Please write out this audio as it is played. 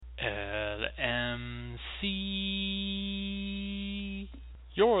LMC.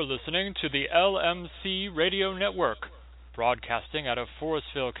 You're listening to the LMC Radio Network, broadcasting out of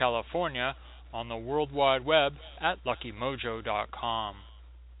Forestville, California, on the World Wide Web at LuckyMojo.com.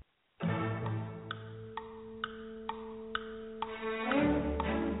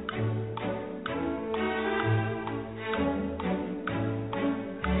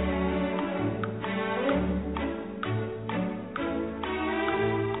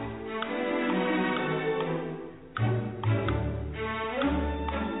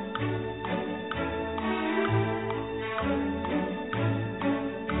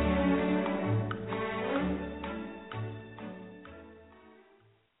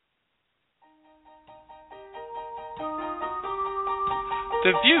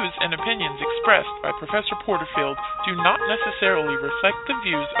 The views and opinions expressed by Professor Porterfield do not necessarily reflect the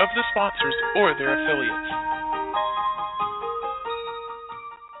views of the sponsors or their affiliates.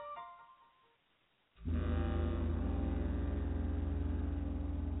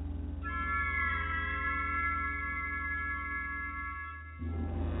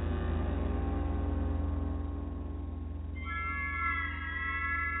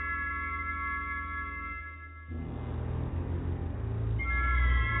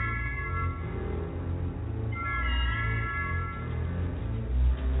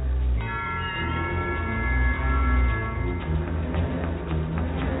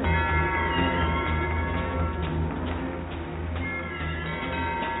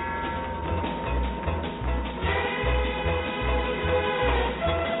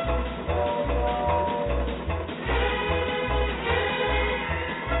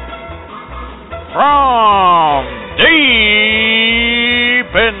 From deep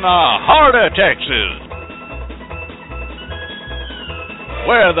in the heart of Texas,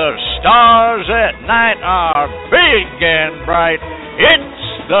 where the stars at night are big and bright,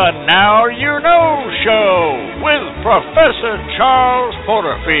 it's the Now You Know Show with Professor Charles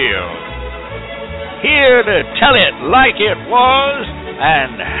Porterfield. Here to tell it like it was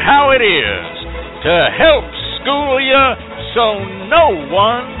and how it is, to help school you so no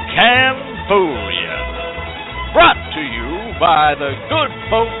one can fool you. Brought to you by the good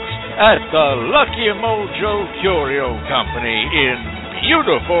folks at the Lucky Mojo Curio Company in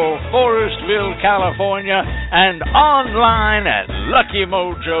beautiful Forestville, California, and online at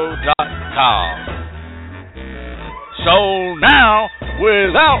LuckyMojo.com. So now,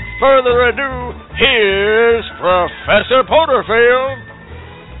 without further ado, here's Professor Porterfield.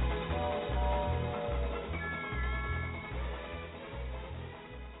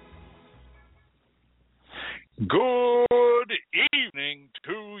 Good evening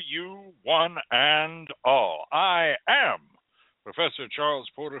to you, one and all. I am Professor Charles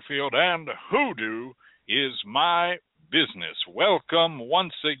Porterfield, and hoodoo is my business. Welcome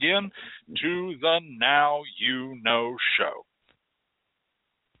once again to the Now You Know Show.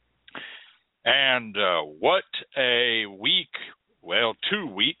 And what a week, 2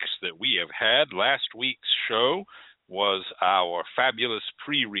 weeks that we have had. Last week's show was our fabulous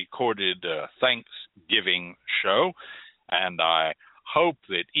pre-recorded Thanksgiving show, and I hope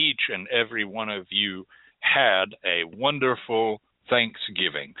that each and every one of you had a wonderful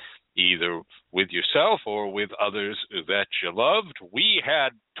Thanksgiving, either with yourself or with others that you loved. We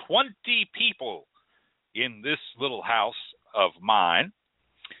had 20 people in this little house of mine.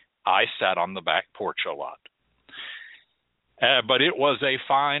 I sat on the back porch a lot. But it was a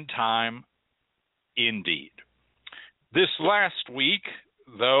fine time indeed. This last week,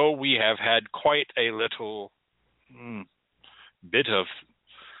 though, we have had quite a little bit of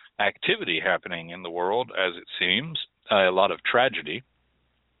activity happening in the world, as it seems, a lot of tragedy.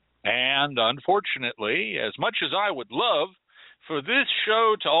 And unfortunately, as much as I would love for this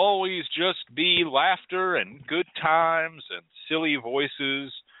show to always just be laughter and good times and silly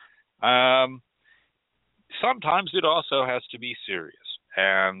voices, sometimes it also has to be serious.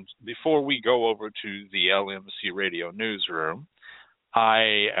 And before we go over to the LMC Radio Newsroom,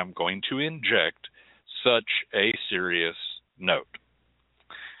 I am going to inject such a serious note.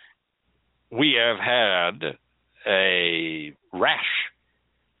 We have had a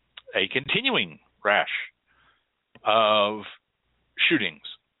continuing rash of shootings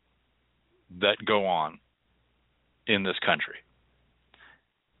that go on in this country.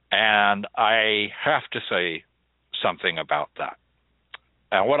 And I have to say something about that.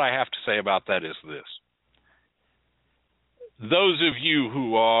 And what I have to say about that is this. Those of you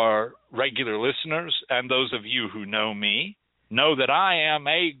who are regular listeners and those of you who know me know that I am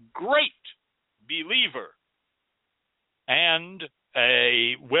a great believer and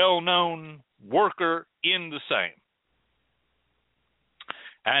a well-known worker in the same.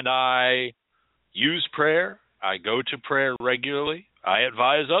 And I use prayer. I go to prayer regularly. I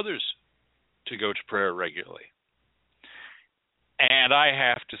advise others to go to prayer regularly. And I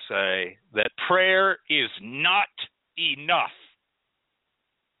have to say that prayer is not enough.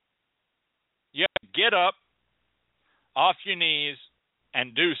 You have to get up off your knees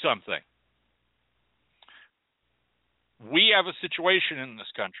and do something. We have a situation in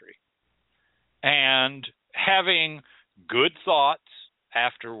this country, and having good thoughts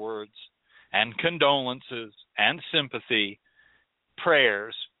afterwards and condolences and sympathy,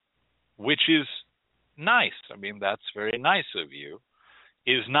 prayers, which is nice. I mean, that's very nice of you,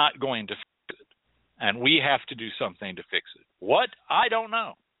 is not going to fix it. And we have to do something to fix it. What? I don't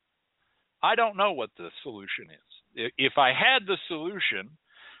know. I don't know what the solution is. If I had the solution,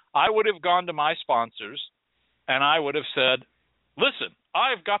 I would have gone to my sponsors and I would have said, listen,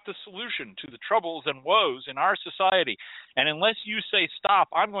 I've got the solution to the troubles and woes in our society. And unless you say stop,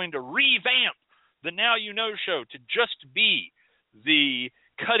 I'm going to revamp the Now You Know show to just be the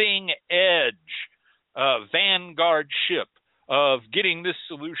cutting edge vanguard ship of getting this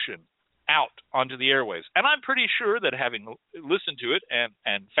solution out onto the airwaves. And I'm pretty sure that having listened to it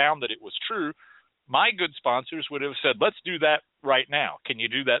and found that it was true, my good sponsors would have said, let's do that right now. Can you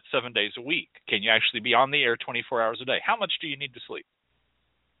do that 7 days a week? Can you actually be on the air 24 hours a day? How much do you need to sleep?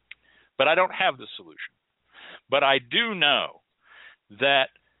 But I don't have the solution. But I do know that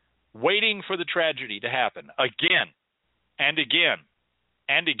waiting for the tragedy to happen again and again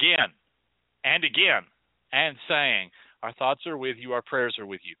and again and again and saying, our thoughts are with you, our prayers are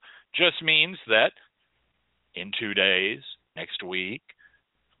with you, just means that in 2 days, next week,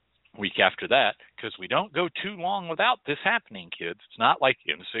 week after that, because we don't go too long without this happening, kids. It's not like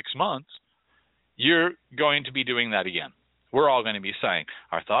in 6 months. You're going to be doing that again. We're all going to be saying,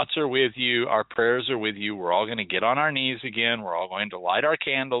 our thoughts are with you, our prayers are with you. We're all going to get on our knees again. We're all going to light our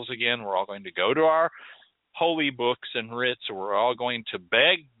candles again. We're all going to go to our holy books and writs. We're all going to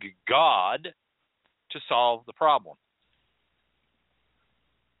beg God to solve the problem.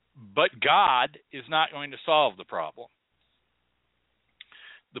 But God is not going to solve the problem.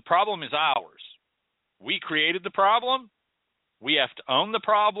 The problem is ours. We created the problem, we have to own the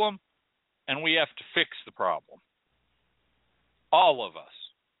problem, and we have to fix the problem. All of us,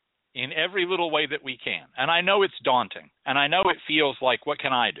 in every little way that we can. And I know it's daunting, and I know it feels like, what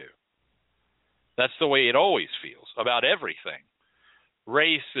can I do? That's the way it always feels about everything.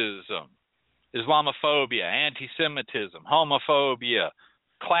 Racism, Islamophobia, anti-Semitism, homophobia,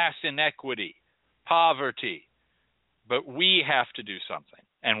 class inequity, poverty. But we have to do something,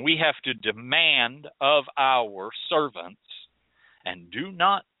 and we have to demand of our servants, and do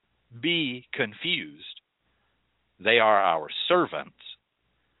not be confused, they are our servants,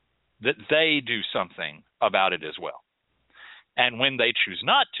 that they do something about it as well. And when they choose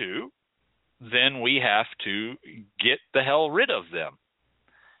not to, then we have to get the hell rid of them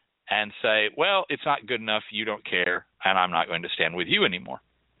and say, well, it's not good enough, you don't care, and I'm not going to stand with you anymore.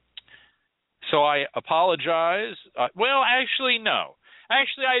 So I apologize. Well, actually, no.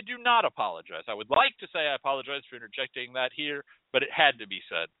 Actually, I do not apologize. I would like to say I apologize for interjecting that here, but it had to be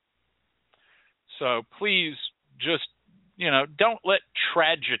said. So please just, don't let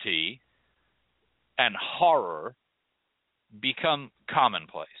tragedy and horror become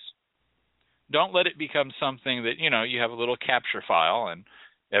commonplace. Don't let it become something that, you have a little capture file and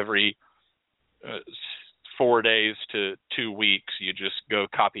every 4 days to 2 weeks, you just go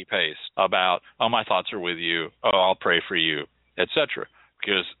copy paste about, oh, my thoughts are with you, oh, I'll pray for you, etc.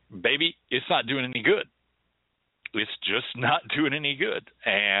 Because, baby, it's not doing any good. It's just not doing any good.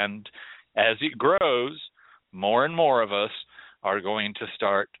 And as it grows, more and more of us are going to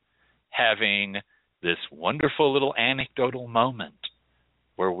start having this wonderful little anecdotal moment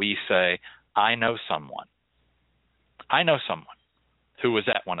where we say, I know someone. I know someone who was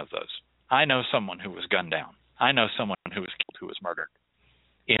at one of those. I know someone who was gunned down. I know someone who was killed, who was murdered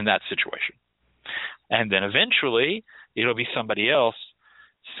in that situation. And then eventually, it'll be somebody else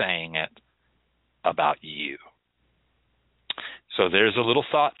saying it about you. So there's a little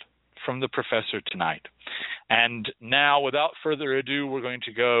thought from the professor tonight. And now, without further ado, we're going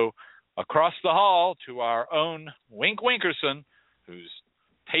to go across the hall to our own Wink Winkerson, who's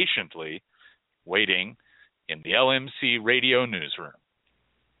patiently waiting in the LMC radio newsroom.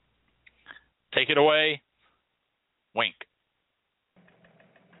 Take it away, Wink.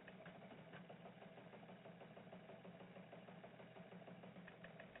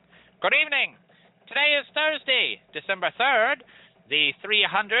 Good evening. Today is Thursday, December 3rd, the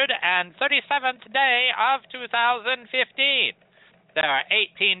 337th day of 2015. There are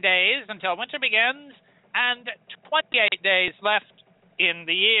 18 days until winter begins and 28 days left in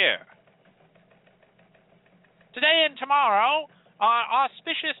the year. Today and tomorrow are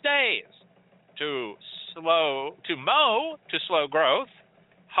auspicious days to mow to slow growth,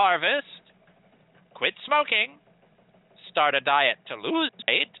 harvest, quit smoking, start a diet to lose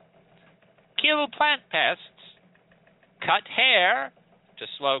weight, kill plant pests, cut hair to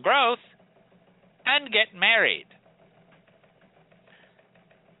slow growth, and get married.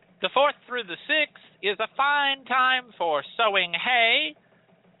 The 4th through the 6th is a fine time for sowing hay.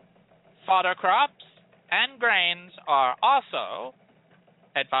 Fodder crops and grains are also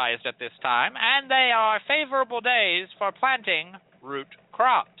advised at this time, and they are favorable days for planting root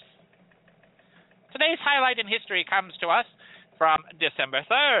crops. Today's highlight in history comes to us from December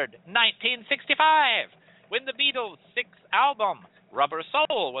 3rd, 1965, when the Beatles' 6th album, Rubber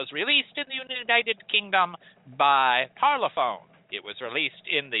Soul, was released in the United Kingdom by Parlophone. It was released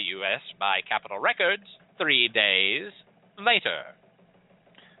in the U.S. by Capitol Records 3 days later.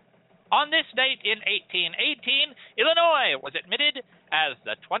 On this date in 1818, Illinois was admitted as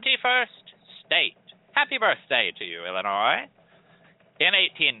the 21st state. Happy birthday to you, Illinois. In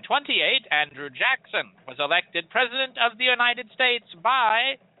 1828, Andrew Jackson was elected President of the United States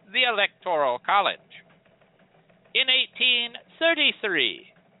by the Electoral College. In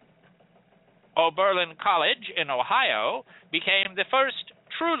 1833, Oberlin College in Ohio became the first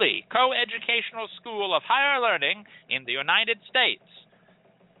truly co-educational school of higher learning in the United States.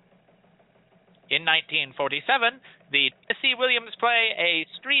 In 1947, the Tennessee Williams play A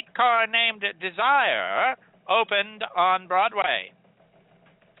Streetcar Named Desire opened on Broadway.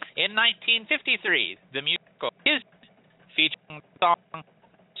 In 1953, the musical His, featuring the song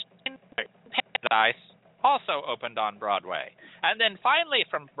Paradise, also opened on Broadway. And then finally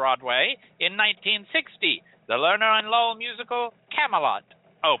from Broadway, in 1960, the Lerner and Lowell musical Camelot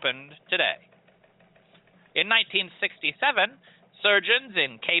opened today. In 1967, surgeons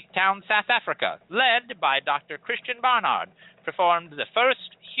in Cape Town, South Africa, led by Dr. Christian Barnard, performed the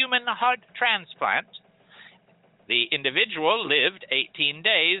first human heart transplant. The individual lived 18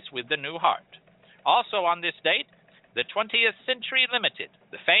 days with the new heart. Also on this date, the 20th Century Limited,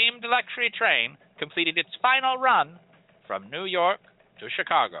 the famed luxury train, completed its final run from New York to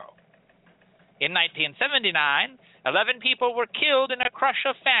Chicago. In 1979, 11 people were killed in a crush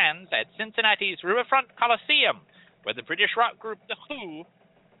of fans at Cincinnati's Riverfront Coliseum, where the British rock group The Who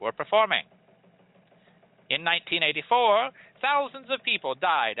were performing. In 1984, thousands of people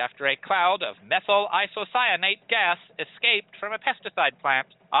died after a cloud of methyl isocyanate gas escaped from a pesticide plant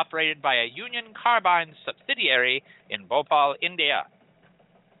operated by a Union Carbine subsidiary in Bhopal, India.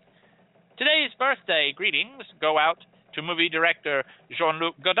 Today's birthday greetings go out to movie director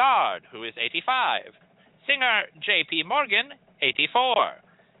Jean-Luc Godard, who is 85, singer J.P. Morgan, 84,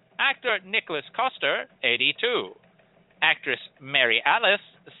 actor Nicholas Coster, 82, actress Mary Alice,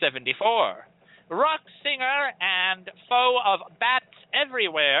 74, rock singer and foe of bats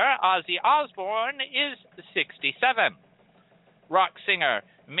everywhere, Ozzy Osbourne, is 67, rock singer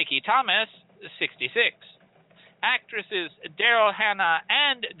Mickey Thomas, 66. Actresses Daryl Hannah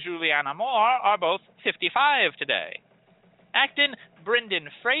and Juliana Moore are both 55 today. Actor Brendan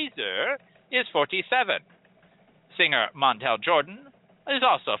Fraser is 47. Singer Montel Jordan is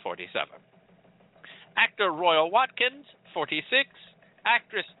also 47. Actor Royal Watkins, 46.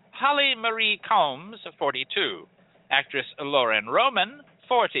 Actress Holly Marie Combs, 42. Actress Lauren Roman,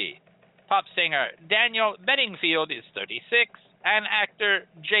 40. Pop singer Daniel Bedingfield is 36. And actor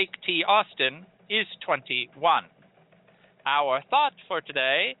Jake T. Austin is 21. Our thought for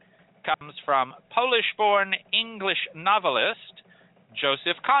today comes from Polish-born English novelist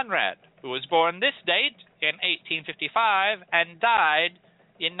Joseph Conrad, who was born this date in 1855 and died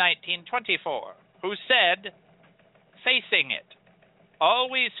in 1924, who said, "Facing it,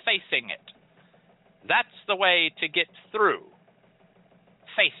 always facing it. That's the way to get through.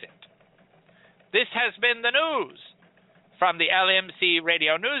 Face it." This has been the news from the LMC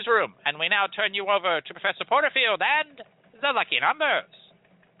Radio Newsroom, and we now turn you over to Professor Porterfield and the Lucky Numbers.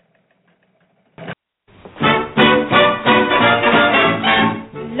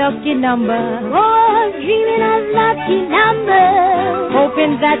 Lucky number, oh, dreaming of lucky numbers,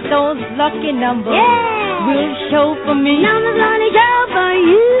 hoping that those lucky numbers will show for me. Numbers only show for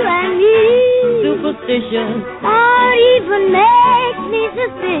you and me. Superstitious, or even makes me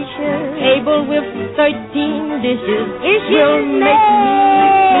suspicious. Table with 13 dishes, will make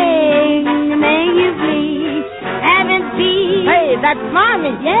you please. Haven't been. Hey, that's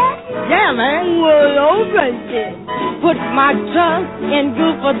Mommy. Yeah? Yeah, man. Well, all right then. Put my trust in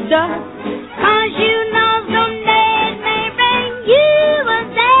group of dust, 'cause you know someday it may bring you a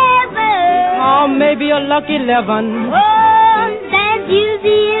 7. Or maybe a lucky 11. Oh, that you'll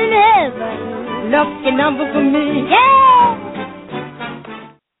be in heaven. lucky number for me. Yeah!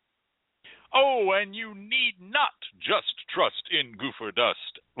 Oh, and you need not just trust in goofer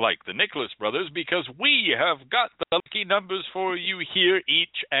dust like the Nicholas brothers, because we have got the lucky numbers for you here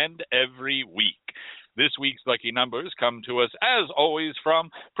each and every week. This week's lucky numbers come to us, as always,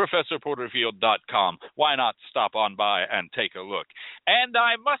 from ProfessorPorterfield.com. Why not stop on by and take a look? And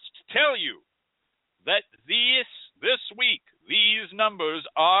I must tell you that this week, these numbers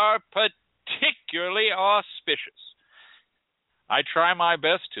are particularly auspicious. I try my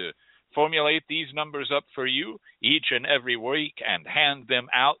best to formulate these numbers up for you each and every week and hand them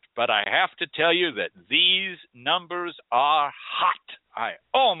out, but I have to tell you that these numbers are hot. I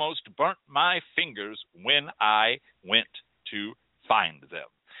almost burnt my fingers when I went to find them.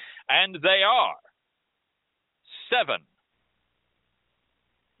 And they are 7,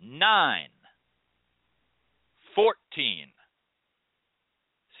 9, 14,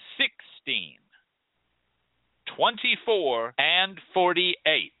 16, 24, and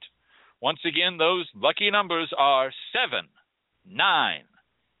 48. Once again, those lucky numbers are 7, 9,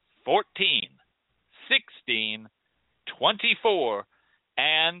 14, 16, 24,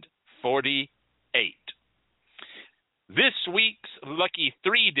 and 48. This week's lucky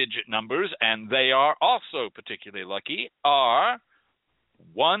 3-digit numbers, and they are also particularly lucky, are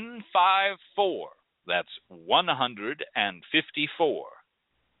 154. That's 154.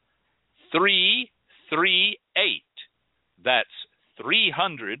 338. That's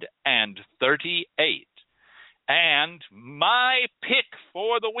 338. And my pick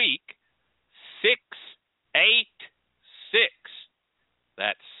for the week, 686.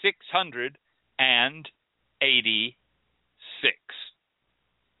 That's 686.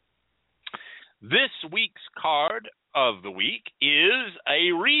 This week's card of the week is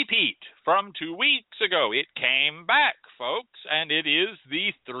a repeat from 2 weeks ago. It came back, folks, and it is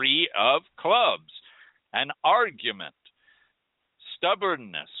the 3 of clubs. An argument,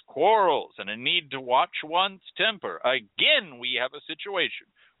 stubbornness, quarrels, and a need to watch one's temper. Again, we have a situation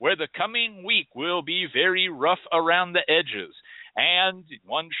where the coming week will be very rough around the edges, and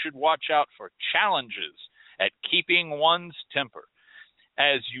one should watch out for challenges at keeping one's temper,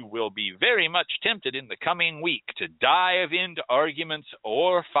 as you will be very much tempted in the coming week to dive into arguments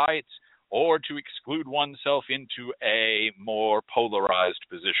or fights, or to exclude oneself into a more polarized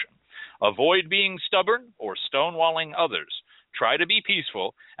position. Avoid being stubborn or stonewalling others. Try to be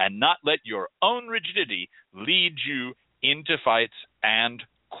peaceful and not let your own rigidity lead you into fights and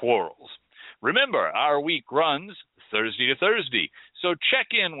quarrels. Remember, our week runs Thursday to Thursday, so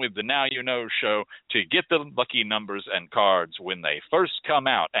check in with the Now You Know show to get the lucky numbers and cards when they first come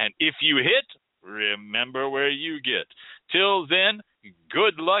out. And if you hit, remember where you get. Till then,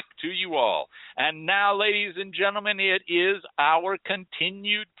 good luck to you all. And now, ladies and gentlemen, it is our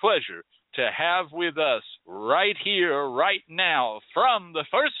continued pleasure to have with us right here, right now, from the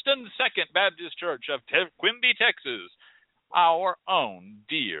First and Second Baptist Church of Quimby, Texas, our own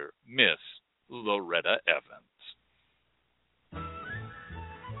dear Miss Loretta Evans.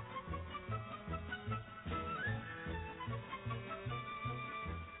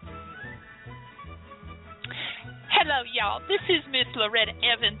 Hello, y'all. This is Miss Loretta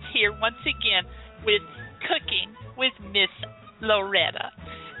Evans here once again with Cooking with Miss Loretta.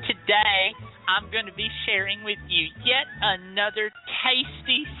 Today, I'm going to be sharing with you yet another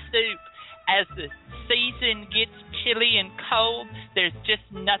tasty soup. As the season gets chilly and cold, there's just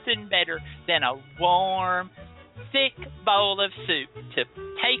nothing better than a warm, thick bowl of soup to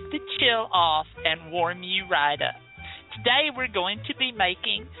take the chill off and warm you right up. Today, we're going to be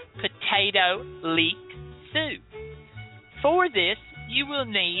making potato leek soup. For this, you will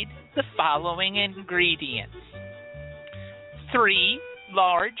need the following ingredients: 3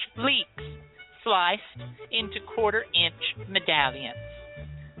 large leeks sliced into 1/4-inch medallions,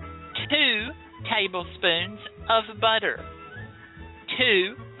 2 tablespoons of butter,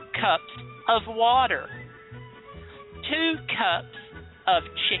 2 cups of water, 2 cups of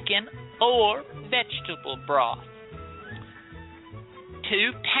chicken or vegetable broth,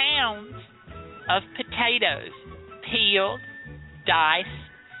 2 pounds of potatoes, peeled, diced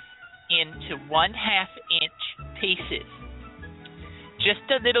into 1/2-inch pieces,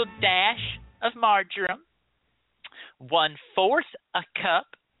 just a little dash of marjoram, 1/4 a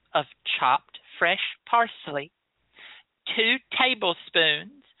cup of chopped fresh parsley, 2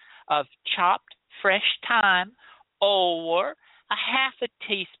 tablespoons of chopped fresh thyme or a 1/2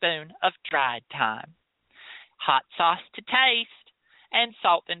 teaspoon of dried thyme, hot sauce to taste, and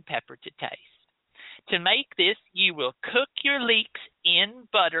salt and pepper to taste. To make this, you will cook your leeks in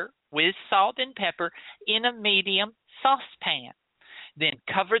butter with salt and pepper in a medium saucepan. Then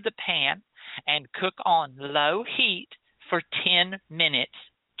cover the pan and cook on low heat for 10 minutes,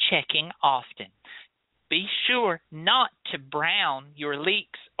 checking often. Be sure not to brown your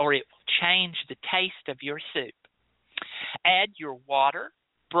leeks or it will change the taste of your soup. Add your water,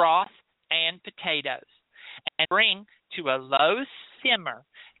 broth, and potatoes and bring to a low simmer,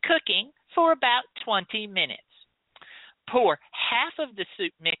 cooking for about 20 minutes. Pour half of the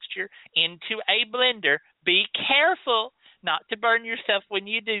soup mixture into a blender. Be careful not to burn yourself when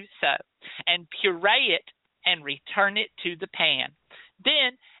you do so, and puree it and return it to the pan.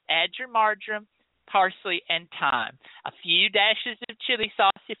 Then add your marjoram, parsley, and thyme, a few dashes of chili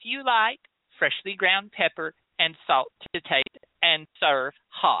sauce if you like, freshly ground pepper, and salt to taste, and serve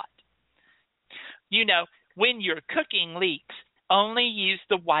hot. You know, when you're cooking leeks, only use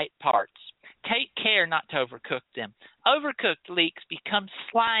the white parts. Take care not to overcook them. Overcooked leeks become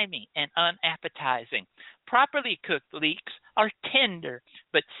slimy and unappetizing. Properly cooked leeks are tender,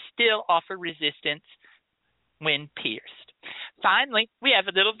 but still offer resistance when pierced. Finally, we have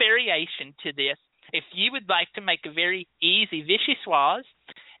a little variation to this. If you would like to make a very easy vichyssoise,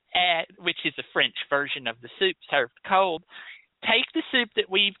 which is a French version of the soup served cold, take the soup that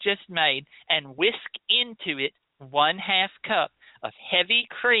we've just made and whisk into it 1/2 cup of heavy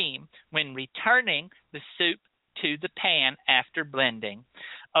cream when returning the soup to the pan after blending.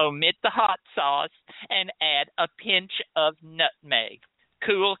 Omit the hot sauce and add a pinch of nutmeg.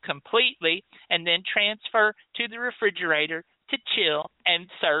 Cool completely and then transfer to the refrigerator to chill and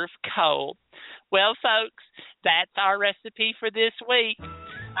serve cold. Well, folks, that's our recipe for this week.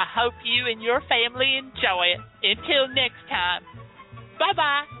 I hope you and your family enjoy it. Until next time,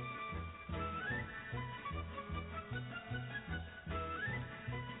 bye-bye.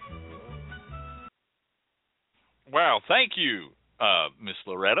 Well, thank you, Miss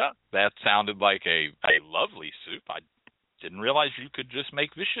Loretta. That sounded like a lovely soup. I didn't realize you could just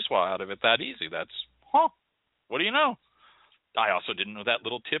make vichyssoise out of it that easy. What do you know? I also didn't know that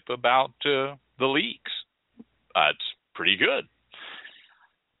little tip about the leeks. It's pretty good.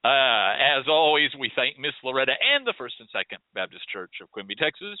 As always, we thank Miss Loretta and the First and Second Baptist Church of Quimby,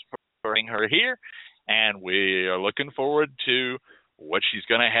 Texas, for bringing her here, and we are looking forward to what she's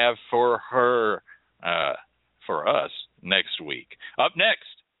going to have for her, for us next week. Up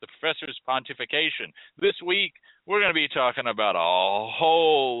next, the Professor's Pontification. This week, we're going to be talking about a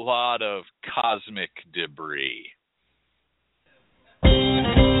whole lot of cosmic debris.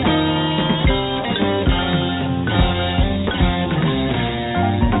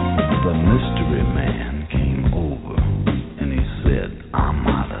 The mystery man came over and he said, I'm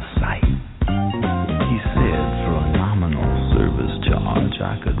out of sight. He said for a nominal service charge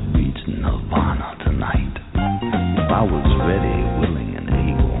I could reach Nirvana tonight. If I was ready, willing, and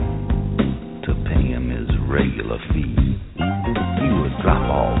able to pay him his regular fee, he would drop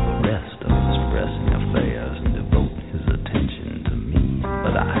all the rest of his pressing affairs and devote his attention to me.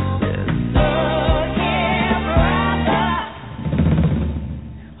 But I said, look here, brother,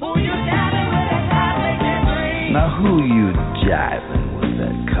 who you jiving with that cosmic debris? Now who you jiving with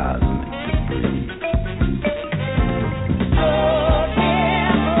that cosmic debris? Look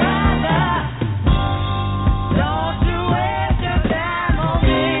here, brother, don't you waste your time on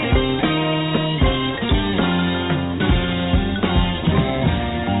me.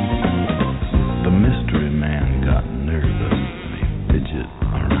 The mystery man got nervous and he fidgeted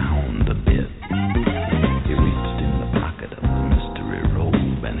around a bit. He reached in the pocket of the mystery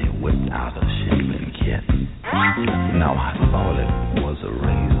robe and he whipped out a shaving kit. Now I thought it was a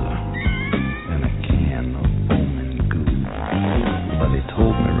razor and a can of foaming goo, but he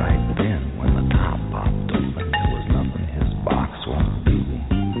told me right then when the top popped open there was nothing his box won't do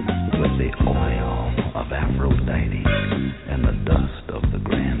with the oil of Aphrodite and the dust of the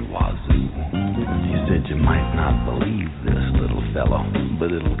Grand Wazoo. He said you might not believe this, little fellow,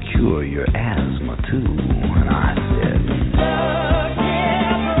 but it'll cure your asthma too. And I said, look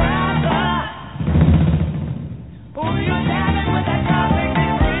here, brother, who you having with that cosmic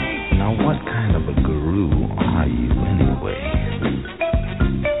debris? Now what kind of a guru are you anyway?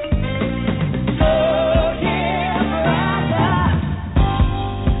 Look here, brother,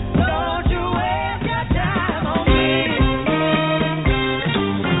 don't you waste your time on me.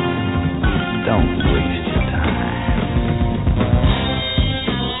 Don't waste your time.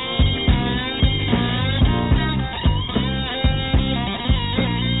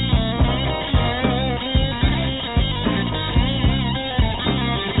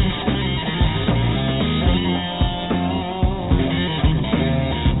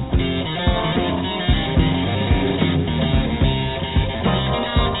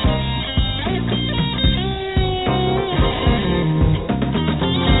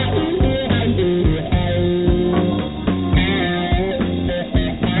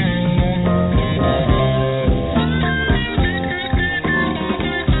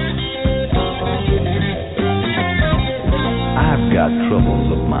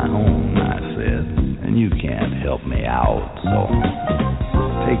 troubles of my own, I said, and you can't help me out, so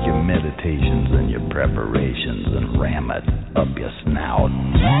take your meditations and your preparations and ram it up your snout.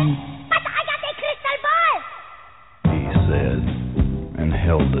 But I got the crystal ball! He said, and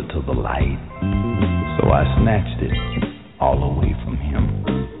held it to the light. So I snatched it all away from him,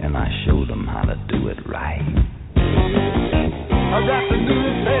 and I showed him how to do it right. I wrapped the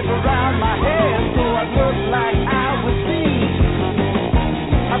newspaper around my head so I looked like I was seen.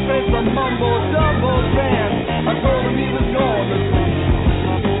 I played some mumbo-jumbo dance. I told him he was going to sleep.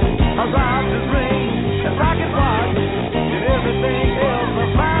 I robbed his ring and rocket watch and everything else I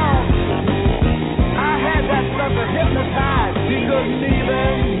found. I had that sucker hypnotized. He couldn't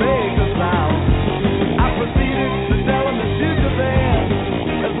even make a sound. I proceeded to tell him to shoot the band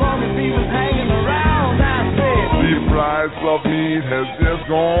as long as he was hanging around. I said, the price of meat has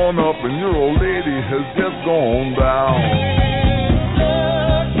just gone up and your old lady has just gone down.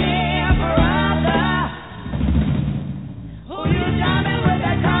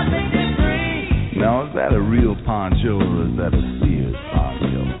 Now, is that a real poncho or is that a Sears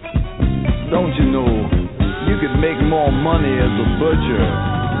poncho? Don't you know you could make more money as a butcher?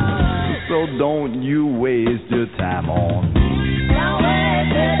 So don't you waste your time on. Don't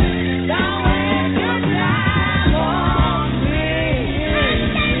waste it. Don't waste your time on me.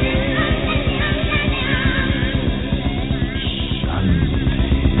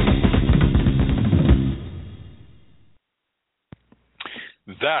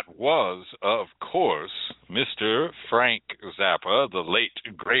 That was, of course, Mr. Frank Zappa, the late,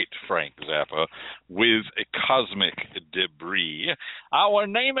 great Frank Zappa, with Cosmic Debris. Our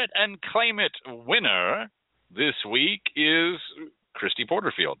Name It and Claim It winner this week is Christy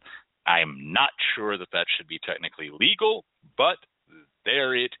Porterfield. I'm not sure that should be technically legal, but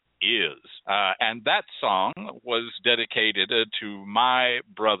there it is. And that song was dedicated to my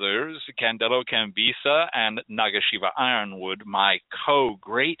brothers, Candelo Cambisa and Nagashiva Ironwood, my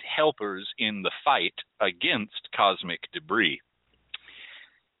co-great helpers in the fight against Cosmic Debris.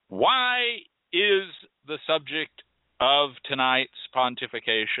 Why is the subject of tonight's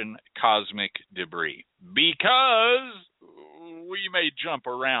pontification Cosmic Debris? Because we may jump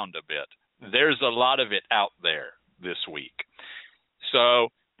around a bit. There's a lot of it out there this week. So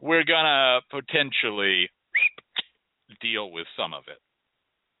we're going to potentially deal with some of it.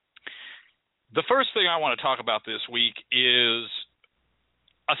 The first thing I want to talk about this week is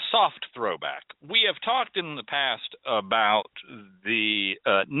a soft throwback. We have talked in the past about the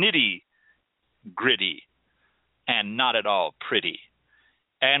nitty-gritty and not at all pretty.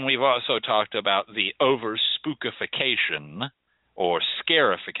 And we've also talked about the over-spookification or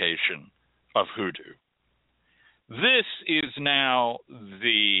scarification of hoodoo. This is now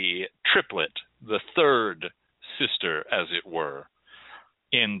the triplet, the third sister, as it were,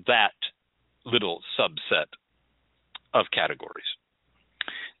 in that little subset of categories.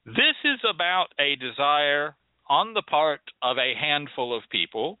 This is about a desire on the part of a handful of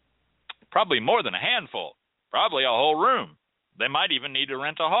people, probably more than a handful, probably a whole room. They might even need to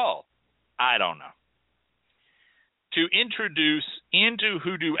rent a hall. I don't know. To introduce into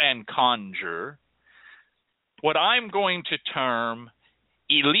hoodoo and conjure what I'm going to term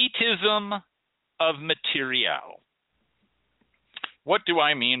elitism of material. What do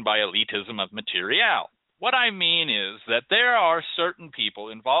I mean by elitism of material? What I mean is that there are certain people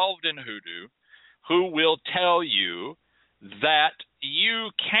involved in hoodoo who will tell you that you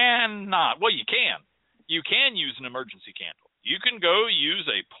cannot, well, you can use an emergency candle. You can go use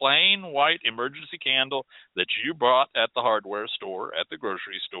a plain white emergency candle that you bought at the hardware store, at the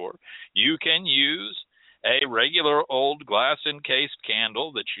grocery store. You can use a regular old glass-encased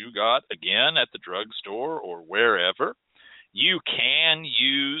candle that you got, again, at the drugstore or wherever. You can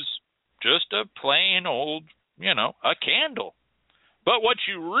use just a plain old, a candle. But what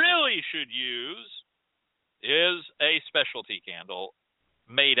you really should use is a specialty candle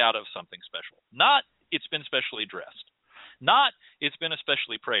made out of something special. Not it's been specially dressed. Not it's been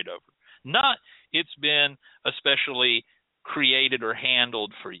especially prayed over. Not it's been especially created or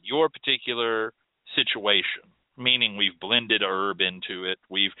handled for your particular situation, meaning we've blended herb into it,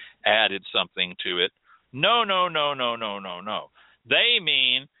 we've added something to it. No. They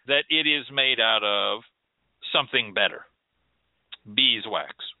mean that it is made out of something better.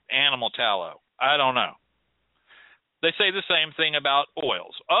 Beeswax, animal tallow, I don't know. They say the same thing about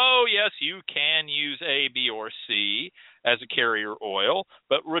oils. Oh, yes, you can use A, B, or C as a carrier oil,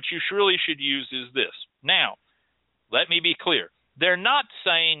 but what you surely should use is this. Now, let me be clear. They're not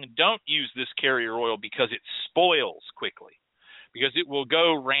saying don't use this carrier oil because it spoils quickly, because it will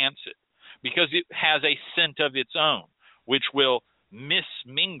go rancid, because it has a scent of its own, which will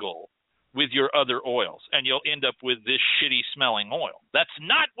mismingle with your other oils, and you'll end up with this shitty smelling oil. That's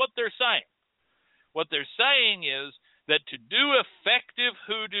not what they're saying. What they're saying is that to do effective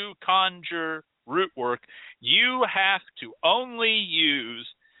hoodoo conjure root work, you have to only use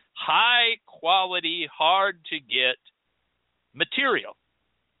high quality, hard to get material.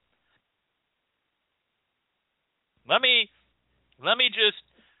 Let me just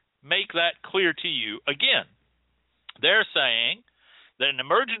make that clear to you again. They're saying that an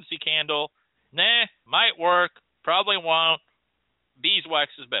emergency candle, might work, probably won't.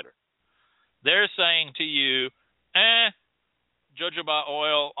 Beeswax is better. They're saying to you, jojoba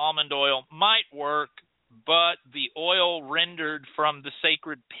oil, almond oil might work, but the oil rendered from the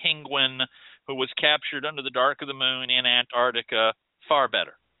sacred penguin who was captured under the dark of the moon in Antarctica, far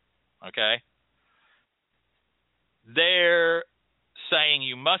better. Okay? They're saying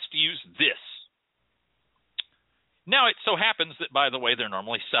you must use this. Now, it so happens that, by the way, they're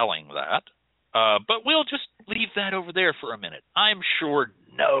normally selling that, but we'll just leave that over there for a minute. I'm sure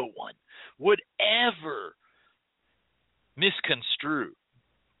no one would ever misconstrue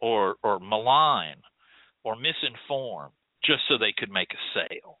or malign or misinform just so they could make a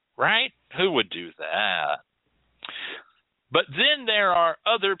sale, right? Who would do that? But then there are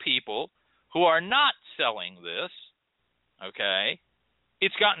other people who are not selling this, okay?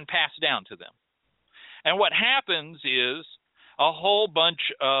 It's gotten passed down to them. And what happens is a whole bunch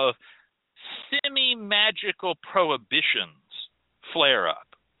of semi-magical prohibitions flare up.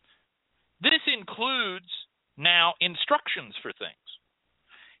 This includes now instructions for things.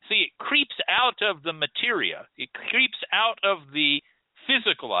 See, it creeps out of the materia, it creeps out of the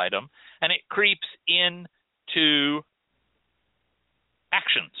physical item, and it creeps into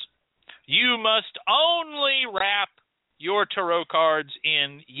actions. You must only wrap your tarot cards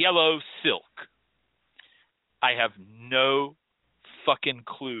in yellow silk. I have no fucking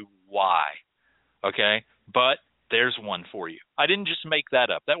clue why, okay? But there's one for you. I didn't just make that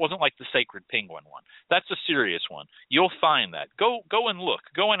up. That wasn't like the Sacred Penguin one. That's a serious one. You'll find that. Go and look.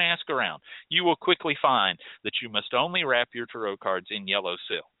 Go and ask around. You will quickly find that you must only wrap your tarot cards in yellow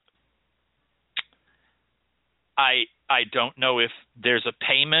silk. I don't know if there's a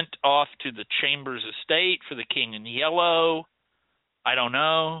payment off to the Chambers estate for the King in Yellow. I don't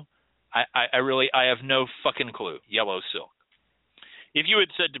know. I have no fucking clue. Yellow silk. If you had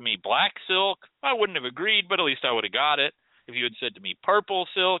said to me black silk, I wouldn't have agreed, but at least I would have got it. If you had said to me purple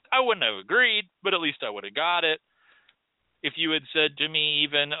silk, I wouldn't have agreed, but at least I would have got it. If you had said to me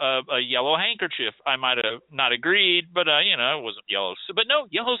even a yellow handkerchief, I might have not agreed, but it wasn't yellow. But no,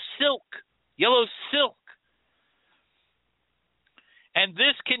 yellow silk. Yellow silk. And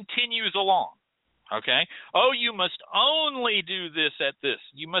this continues along. Okay? Oh, you must only do this at this.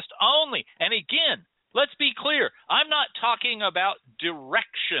 You must only. And again, let's be clear. I'm not talking about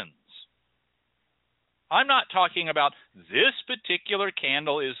directions. I'm not talking about this particular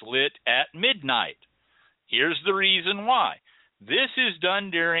candle is lit at midnight. Here's the reason why. This is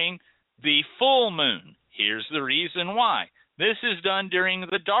done during the full moon. Here's the reason why. This is done during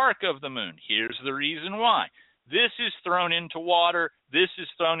the dark of the moon. Here's the reason why. This is thrown into water. This is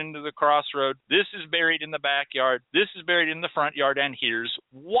thrown into the crossroad. This is buried in the backyard. This is buried in the front yard, and here's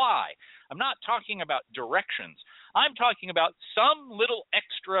why. I'm not talking about directions. I'm talking about some little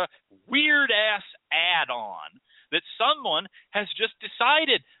extra weird-ass add-on that someone has just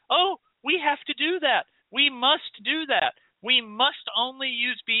decided, oh, we have to do that. We must do that. We must only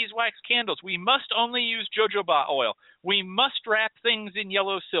use beeswax candles. We must only use jojoba oil. We must wrap things in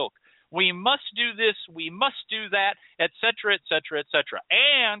yellow silk. We must do this, we must do that, etc., etc., etc.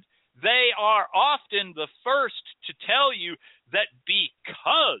 And they are often the first to tell you that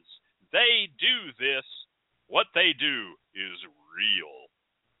because they do this, what they do is real.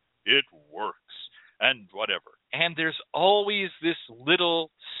 It works, and whatever. And there's always this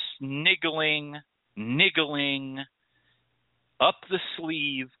little niggling,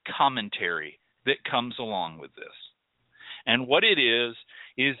 up-the-sleeve commentary that comes along with this. And what it is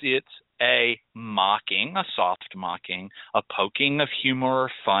it's a mocking, a soft mocking, a poking of humor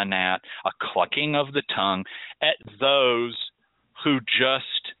or fun at, a clucking of the tongue at those who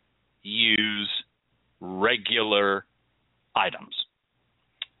just use regular items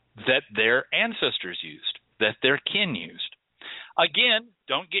that their ancestors used, that their kin used. Again,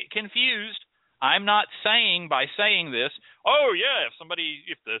 don't get confused. I'm not saying by saying this, oh yeah,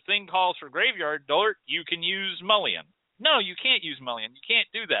 if the thing calls for graveyard dirt, you can use mullein. No, you can't use mullein. You can't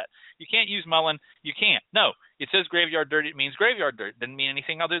do that. You can't use mullein. You can't. No, it says graveyard dirt. It means graveyard dirt. It doesn't mean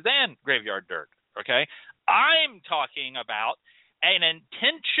anything other than graveyard dirt, okay? I'm talking about an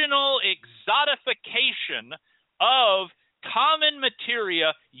intentional exotification of common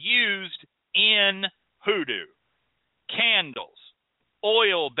materia used in hoodoo. Candles,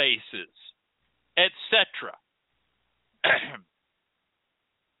 oil bases, etc.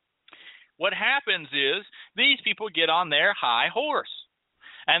 What happens is these people get on their high horse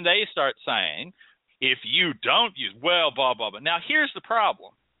and they start saying, if you don't use, well, blah, blah, blah. Now, here's the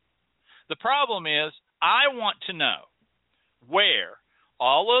problem. The problem is I want to know where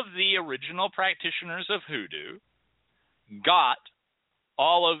all of the original practitioners of hoodoo got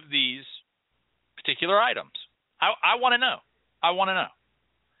all of these particular items. I want to know. I want to know.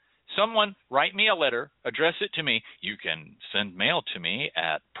 Someone write me a letter, address it to me. You can send mail to me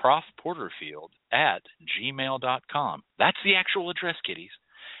at profporterfield@gmail.com. That's the actual address, kiddies.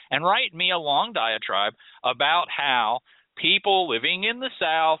 And write me a long diatribe about how people living in the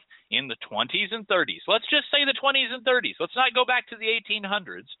South in the 20s and 30s, let's just say the 20s and 30s. Let's not go back to the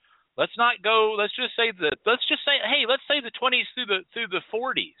 1800s. Let's just say the 20s through the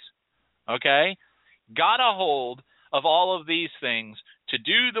 40s. Okay? Got a hold of all of these things to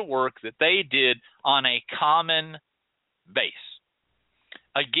do the work that they did on a common base.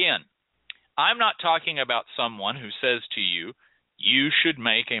 Again, I'm not talking about someone who says to you, you should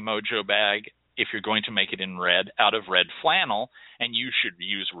make a mojo bag if you're going to make it in red out of red flannel, and you should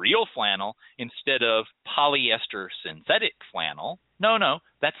use real flannel instead of polyester synthetic flannel. No,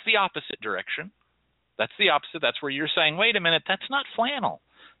 that's the opposite direction. That's the opposite. That's where you're saying, wait a minute, that's not flannel.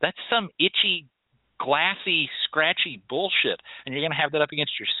 That's some itchy, glassy, scratchy bullshit, and you're going to have that up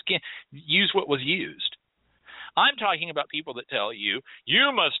against your skin. Use what was used. I'm talking about people that tell you,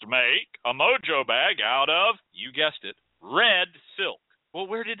 you must make a mojo bag out of, you guessed it, red silk. Well,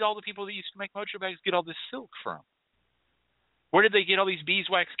 where did all the people that used to make mojo bags get all this silk from? Where did they get all these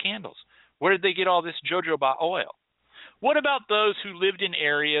beeswax candles? Where did they get all this jojoba oil? What about those who lived in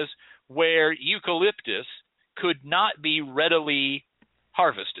areas where eucalyptus could not be readily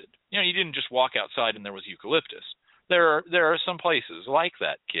harvested? You know, you didn't just walk outside and there was eucalyptus. There are some places like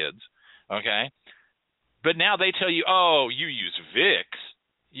that, kids, okay? But now they tell you, oh, you use Vicks.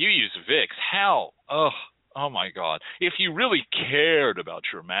 You use Vicks. Hell, oh my God. If you really cared about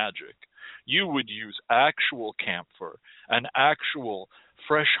your magic, you would use actual camphor and actual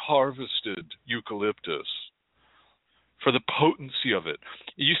fresh harvested eucalyptus for the potency of it.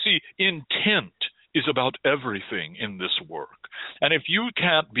 You see, intent is about everything in this work. And if you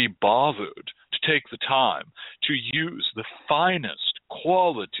can't be bothered to take the time to use the finest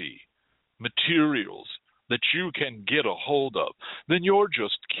quality materials that you can get a hold of, then you're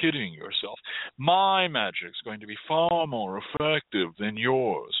just kidding yourself. My magic's going to be far more effective than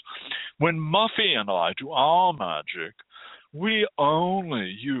yours. When Muffy and I do our magic, we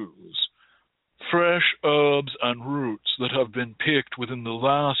only use fresh herbs and roots that have been picked within the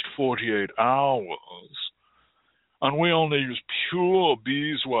last 48 hours. And we only use pure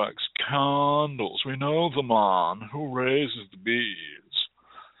beeswax candles. We know the man who raises the bees.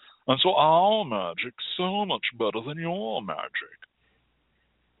 And so our magic's so much better than your magic.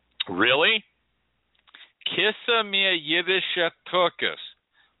 Really? Kissa mir Yiddische Turkus.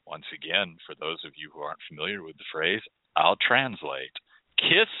 Once again, for those of you who aren't familiar with the phrase, I'll translate.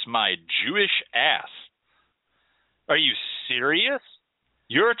 Kiss my Jewish ass. Are you serious?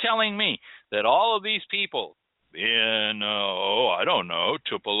 You're telling me that all of these people in, I don't know,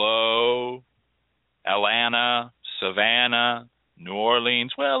 Tupelo, Atlanta, Savannah, New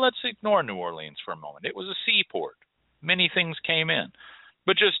Orleans. Well, let's ignore New Orleans for a moment. It was a seaport. Many things came in.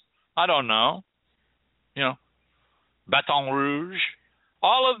 But just, I don't know, Baton Rouge.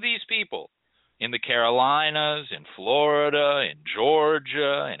 All of these people in the Carolinas, in Florida, in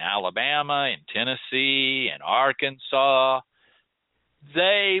Georgia, in Alabama, in Tennessee, in Arkansas,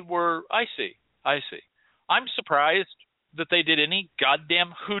 they were, I see. I'm surprised that they did any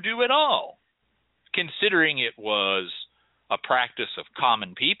goddamn hoodoo at all, considering it was a practice of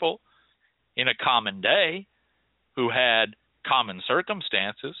common people in a common day who had common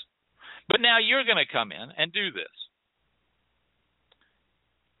circumstances. But now you're going to come in and do this.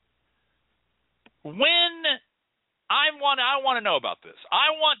 I want to know about this.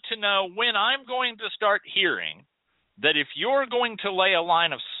 I want to know when I'm going to start hearing that if you're going to lay a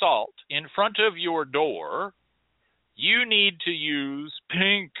line of salt in front of your door, you need to use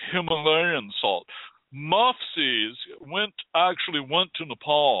pink Himalayan salt. Mufsies actually went to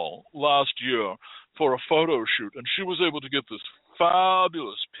Nepal last year for a photo shoot, and she was able to get this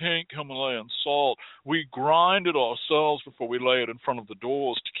fabulous pink Himalayan salt. We grind it ourselves before we lay it in front of the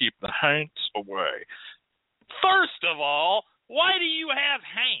doors to keep the haints away. First of all, why do you have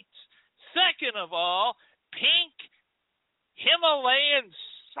haints? Second of all, pink Himalayan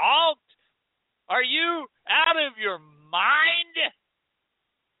salt? Are you out of your mind?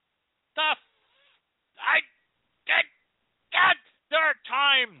 There are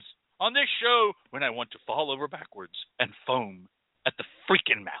times on this show when I want to fall over backwards and foam at the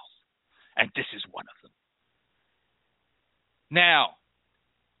freaking mouth, and this is one of them. Now,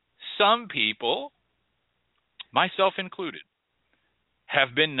 some people, myself included,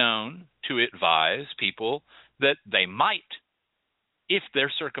 have been known to advise people that they might, if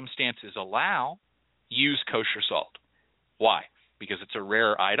their circumstances allow, use kosher salt. Why? Because it's a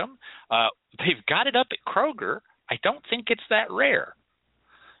rare item. They've got it up at Kroger. I don't think it's that rare.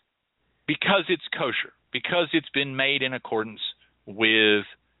 Because it's kosher. Because it's been made in accordance with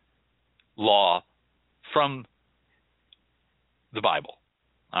law from the Bible.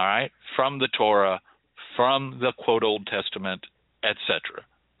 All right? From the Torah, from the quote Old Testament, etc.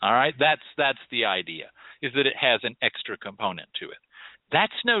 All right? That's the idea, is that it has an extra component to it.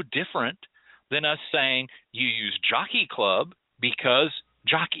 That's no different than us saying you use Jockey Club because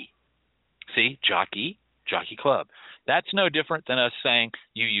jockey. See, Jockey Club. That's no different than us saying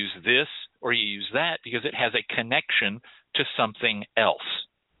you use this or you use that because it has a connection to something else.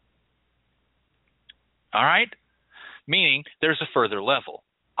 All right? Meaning there's a further level.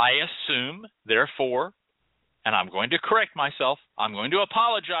 I assume, therefore, and I'm going to correct myself, I'm going to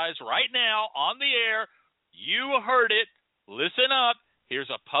apologize right now on the air. You heard it. Listen up. Here's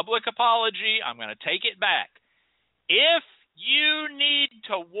a public apology. I'm going to take it back. If you need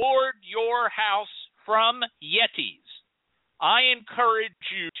to ward your house from Yetis, I encourage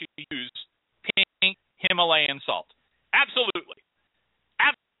you to use pink Himalayan salt. Absolutely.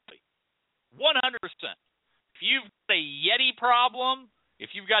 Absolutely. 100%. If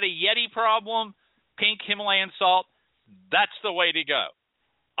you've got a Yeti problem, pink Himalayan salt, that's the way to go.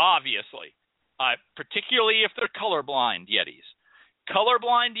 Obviously. Particularly if they're colorblind Yetis.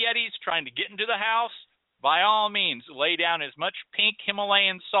 Colorblind Yetis trying to get into the house, by all means, lay down as much pink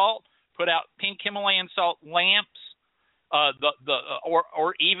Himalayan salt, put out pink Himalayan salt lamps,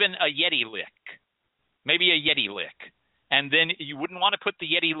 or even a Yeti lick. Maybe a Yeti lick. And then you wouldn't want to put the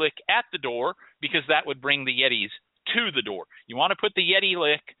Yeti lick at the door because that would bring the Yetis to the door. You want to put the Yeti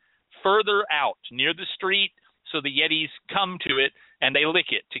lick further out near the street so the Yetis come to it and they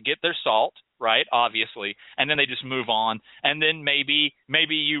lick it to get their salt, right, obviously, and then they just move on. And then maybe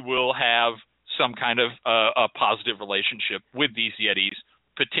you will have some kind of a positive relationship with these Yetis,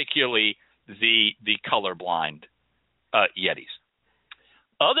 particularly the colorblind Yetis.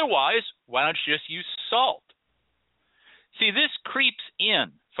 Otherwise, why don't you just use salt? See, this creeps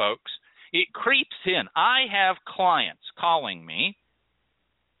in, folks. It creeps in. I have clients calling me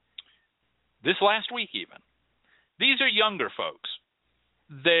this last week even. These are younger folks.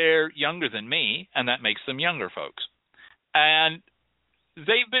 They're younger than me, and that makes them younger folks. And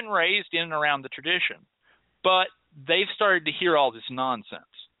they've been raised in and around the tradition, but they've started to hear all this nonsense.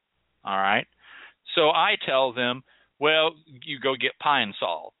 All right? So I tell them, well, you go get Pine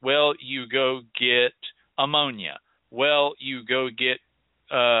Sol. Well, you go get ammonia. Well, you go get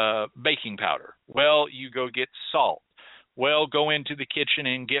baking powder. Well, you go get salt. Well, go into the kitchen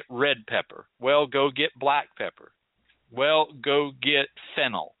and get red pepper. Well, go get black pepper. Well, go get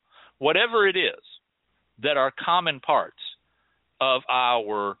fennel. Whatever it is that are common parts of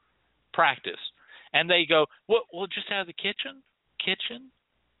our practice. And they go, well, just out of the kitchen? Kitchen?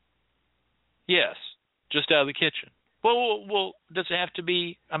 Yes, just out of the kitchen. Well, does it have to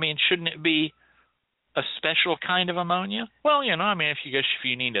be, shouldn't it be a special kind of ammonia? Well, if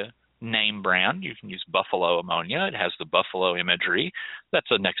you need a name brand, you can use Buffalo ammonia. It has the Buffalo imagery. That's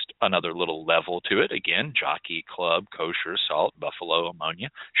another little level to it. Again, Jockey Club, kosher salt, Buffalo ammonia.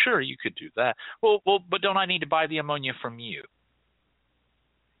 Sure, you could do that. Well, but don't I need to buy the ammonia from you?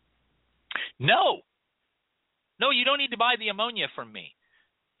 No, you don't need to buy the ammonia from me.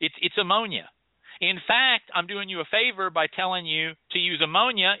 It's ammonia. In fact, I'm doing you a favor by telling you to use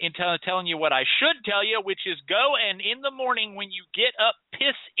ammonia and telling you what I should tell you, which is go and in the morning when you get up,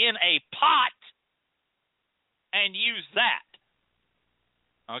 piss in a pot and use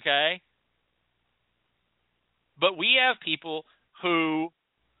that. Okay? But we have people who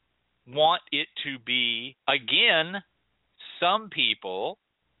want it to be, again, some people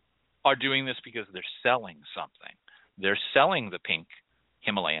are doing this because they're selling something. They're selling the pink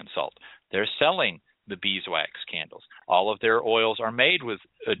Himalayan salt. They're selling the beeswax candles. All of their oils are made with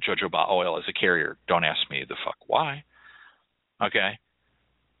jojoba oil as a carrier. Don't ask me the fuck why. Okay?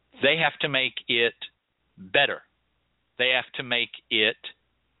 They have to make it better. They have to make it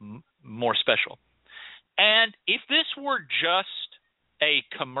more special. And if this were just a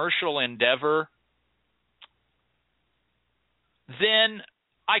commercial endeavor, then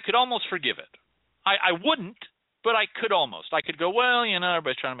I could almost forgive it. I wouldn't, But I could go, well,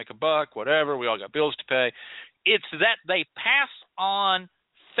 everybody's trying to make a buck, whatever. We all got bills to pay. It's that they pass on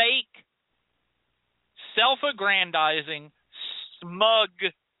fake, self-aggrandizing, smug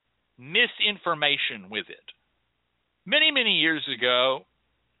misinformation with it. Many, many years ago,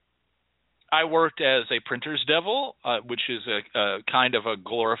 I worked as a printer's devil, which is a kind of a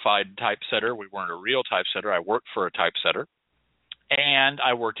glorified typesetter. We weren't a real typesetter. I worked for a typesetter. And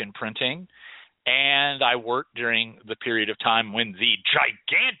I worked in printing. And I worked during the period of time when the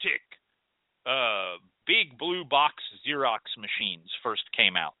gigantic big blue box Xerox machines first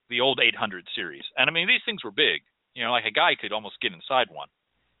came out, the old 800 series. And I mean, these things were big. Like a guy could almost get inside one.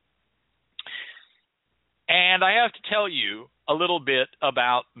 And I have to tell you a little bit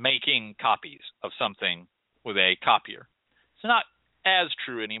about making copies of something with a copier. It's not as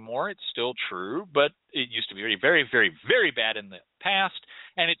true anymore. It's still true, but it used to be very, very, very, very bad in the past,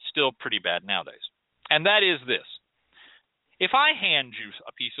 and it's still pretty bad nowadays. And that is this. If I hand you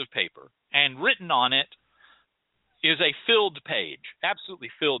a piece of paper and written on it is a filled page, absolutely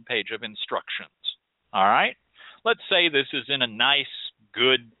filled page of instructions, all right? Let's say this is in a nice,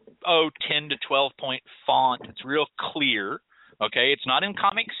 good, 10 to 12 point font. It's real clear, okay? It's not in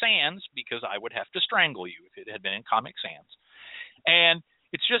Comic Sans because I would have to strangle you if it had been in Comic Sans. And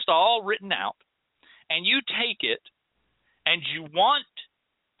it's just all written out, and you take it and you want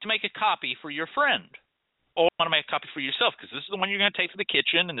to make a copy for your friend, or want to make a copy for yourself, because this is the one you're going to take to the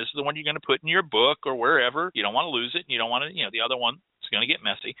kitchen, and this is the one you're going to put in your book or wherever. You don't want to lose it, and you don't want to, the other one is going to get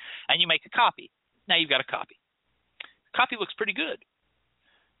messy, and you make a copy. Now you've got a copy. The copy looks pretty good.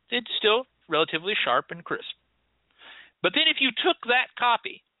 It's still relatively sharp and crisp. But then if you took that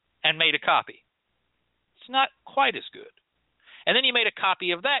copy and made a copy, it's not quite as good. And then you made a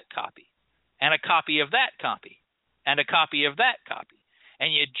copy of that copy, and a copy of that copy, and a copy of that copy.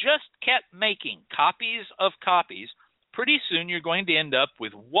 And you just kept making copies of copies. Pretty soon you're going to end up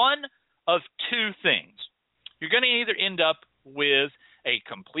with one of two things. You're going to either end up with a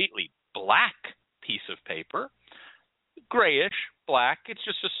completely black piece of paper, grayish, black, it's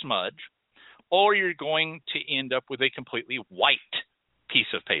just a smudge, or you're going to end up with a completely white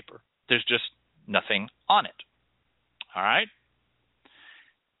piece of paper. There's just nothing on it. All right?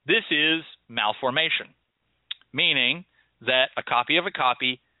 This is malformation, meaning that a copy of a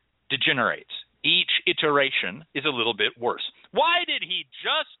copy degenerates. Each iteration is a little bit worse. Why did he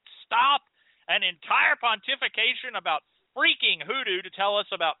just stop an entire pontification about freaking hoodoo to tell us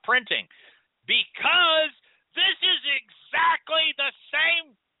about printing? Because this is exactly the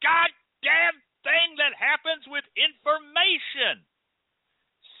same goddamn thing that happens with information.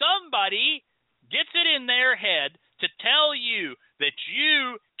 Somebody gets it in their head to tell you that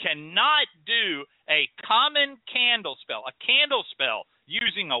you cannot do a common candle spell,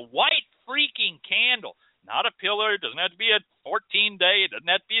 using a white freaking candle, not a pillar. It doesn't have to be a 14-day. It doesn't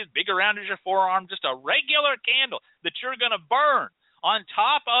have to be as big around as your forearm, just a regular candle that you're going to burn on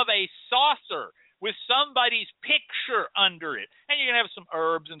top of a saucer with somebody's picture under it. And you're going to have some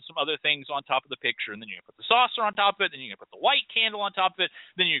herbs and some other things on top of the picture, and then you're going to put the saucer on top of it, then you're going to put the white candle on top of it,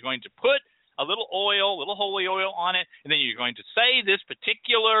 then you're going to put a little oil, a little holy oil on it, and then you're going to say this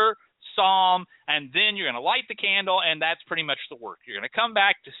particular psalm, and then you're going to light the candle, and that's pretty much the work. You're going to come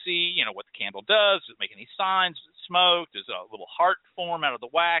back to see, what the candle does. Does it make any signs? Does it smoke? Does a little heart form out of the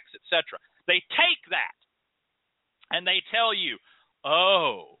wax, etc.? They take that, and they tell you,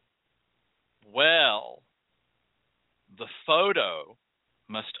 oh, well, the photo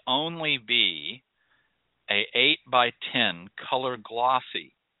must only be a 8x10 color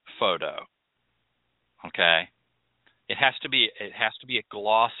glossy photo. Okay? It has to be a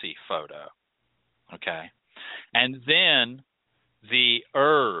glossy photo. Okay? And then the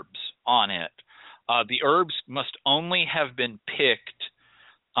herbs on it. The herbs must only have been picked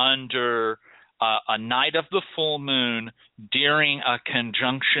under a night of the full moon during a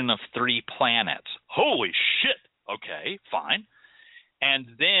conjunction of 3 planets. Holy shit! Okay, fine. And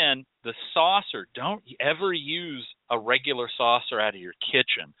then the saucer, don't ever use a regular saucer out of your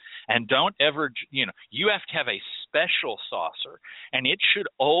kitchen. And don't ever, you have to have a special saucer. And it should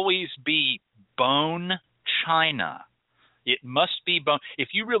always be bone china. It must be bone. If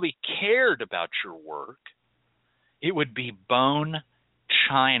you really cared about your work, it would be bone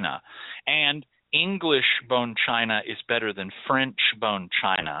china. And English bone china is better than French bone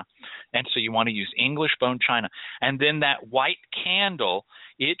china, and so you want to use English bone china. And then that white candle,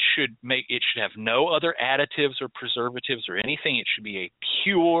 it should have no other additives or preservatives or anything. It should be a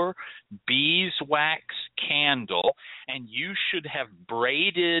pure beeswax candle, and you should have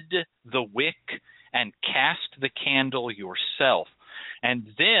braided the wick and cast the candle yourself. And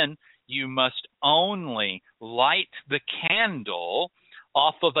then you must only light the candle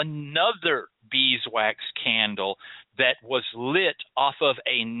off of another beeswax candle that was lit off of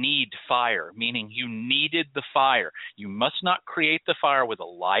a need fire, meaning you needed the fire. You must not create the fire with a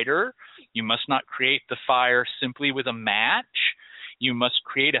lighter. You must not create the fire simply with a match. You must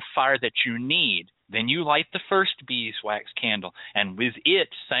create a fire that you need. Then you light the first beeswax candle, and with it,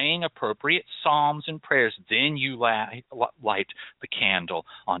 saying appropriate psalms and prayers, then you light the candle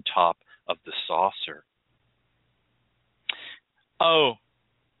on top of the saucer. Oh,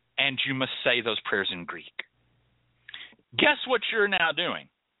 and you must say those prayers in Greek. Guess what you're now doing?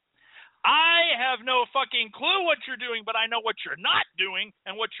 I have no fucking clue what you're doing, but I know what you're not doing,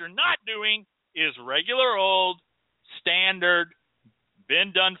 and what you're not doing is regular old, standard,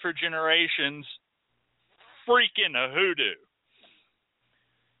 been done for generations, freaking a hoodoo.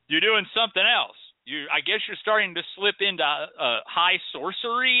 You're doing something else. I guess you're starting to slip into high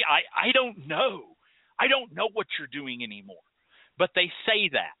sorcery. I don't know. I don't know what you're doing anymore. But they say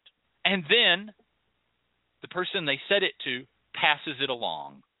that. And then the person they said it to passes it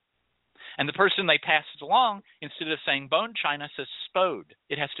along. And the person they pass it along, instead of saying bone china, says spode.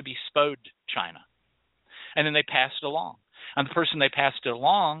 It has to be spode china. And then they pass it along. And the person they passed it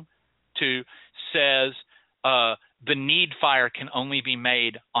along to says the need fire can only be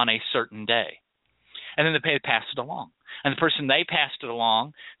made on a certain day. And then they pass it along. And the person they passed it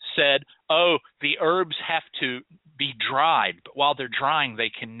along said, oh, the herbs have to be dried, but while they're drying,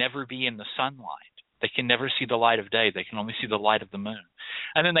 they can never be in the sunlight. They can never see the light of day. They can only see the light of the moon.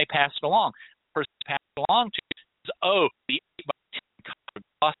 And then they pass it along. The person passed it along to says, oh, the 8x10 colored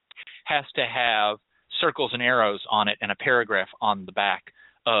gloss has to have circles and arrows on it and a paragraph on the back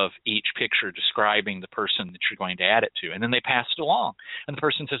of each picture describing the person that you're going to add it to. And then they pass it along. And the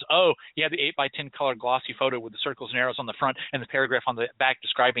person says, oh, yeah, the 8x10 colored glossy photo with the circles and arrows on the front and the paragraph on the back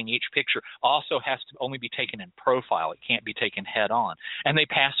describing each picture also has to only be taken in profile. It can't be taken head on. And they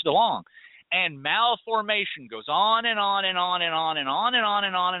pass it along. And malformation goes on and on and on and on and on and on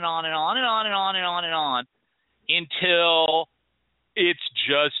and on and on and on and on and on and on and on until it's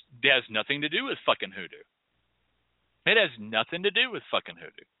just has nothing to do with fucking hoodoo. It has nothing to do with fucking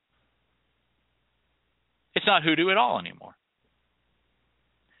hoodoo. It's not hoodoo at all anymore.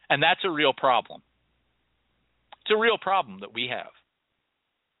 And that's a real problem. It's a real problem that we have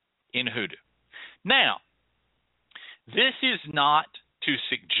in hoodoo. Now, this is not to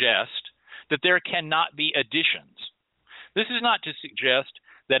suggest that there cannot be additions. This is not to suggest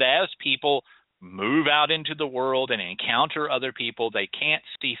that as people move out into the world and encounter other people, they can't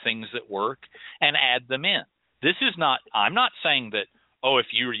see things that work and add them in. This is not, I'm not saying that, oh, if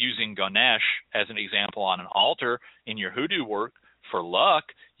you're using Ganesh as an example on an altar in your hoodoo work for luck,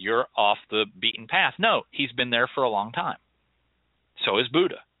 you're off the beaten path. No, he's been there for a long time. So is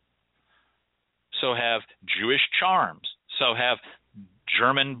Buddha. So have Jewish charms. So have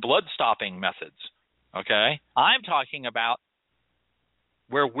German blood-stopping methods. Okay? I'm talking about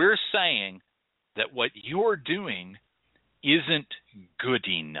where we're saying that what you're doing isn't good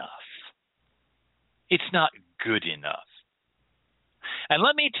enough. It's not good enough. And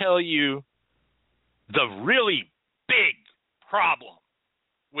let me tell you the really big problem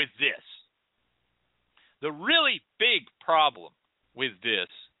with this. The really big problem with this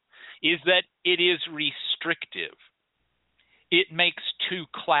is that it is restrictive. It makes two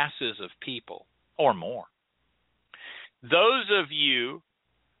classes of people or more. Those of you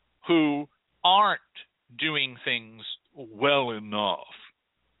who aren't doing things well enough,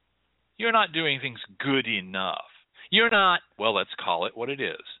 you're not doing things good enough. You're not, well, let's call it what it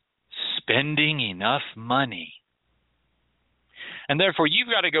is, spending enough money. And therefore, you've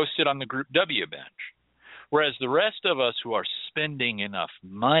got to go sit on the Group W bench. Whereas the rest of us who are spending enough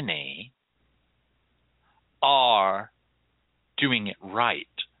money are doing it right.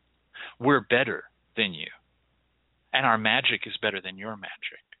 We're better than you. And our magic is better than your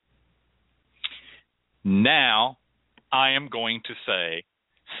magic. Now, I am going to say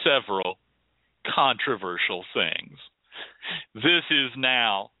several controversial things. This is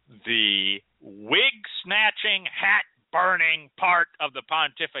now the wig-snatching, hat-burning part of the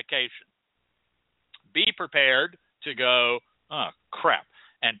pontification. Be prepared to go, oh, crap,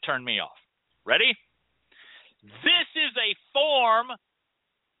 and turn me off. Ready? This is a form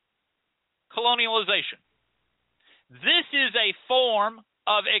colonialization. This is a form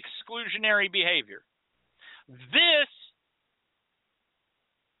of exclusionary behavior. This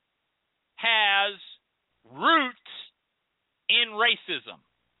has roots in racism.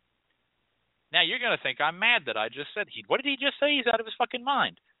 Now, you're going to think I'm mad that I just said, what did he just say? He's out of his fucking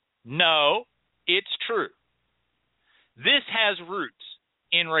mind. No, it's true. This has roots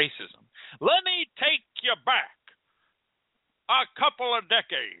in racism. Let me take you back a couple of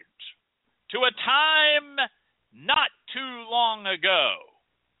decades to a time not too long ago.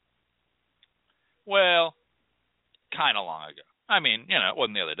 Well, kind of long ago. I mean, it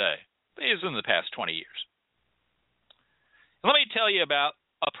wasn't the other day. But it was in the past 20 years. Let me tell you about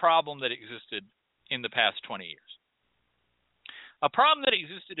a problem that existed in the past 20 years. A problem that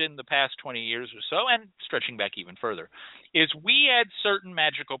existed in the past 20 years or so, and stretching back even further, is we had certain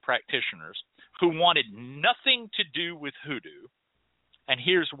magical practitioners who wanted nothing to do with hoodoo, and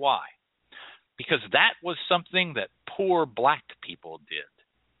here's why. Because that was something that poor black people did.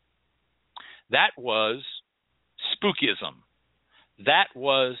 That was spookism. That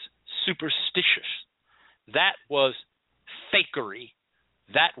was superstitious. That was fakery.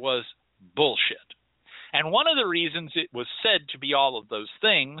 That was bullshit. And one of the reasons it was said to be all of those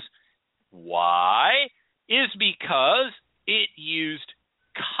things, why, is because it used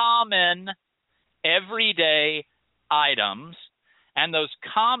common, everyday items, and those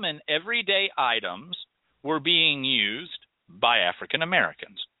common, everyday items were being used by African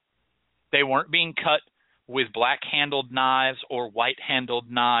Americans. They weren't being cut with black-handled knives or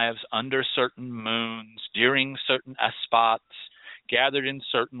white-handled knives under certain moons, during certain spots, gathered in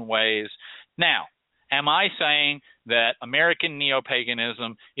certain ways. Now, am I saying that American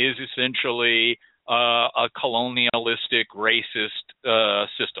neo-paganism is essentially a colonialistic, racist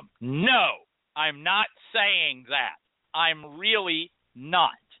system? No, I'm not saying that. I'm really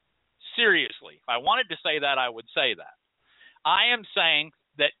not. Seriously, if I wanted to say that, I would say that. I am saying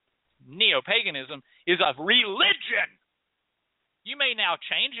that neo-paganism is a religion. You may now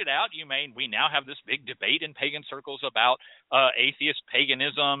change it out. We now have this big debate in pagan circles about atheist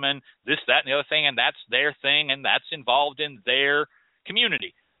paganism and this, that, and the other thing, and that's their thing, and that's involved in their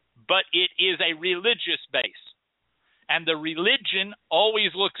community. But it is a religious base. And the religion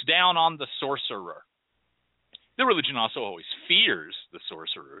always looks down on the sorcerer. The religion also always fears the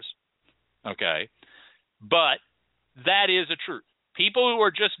sorcerers. Okay? But that is a truth. People who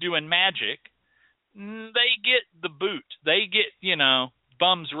are just doing magic, they get the boot. They get,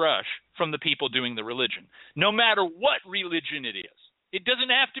 bum's rush from the people doing the religion, no matter what religion it is. It doesn't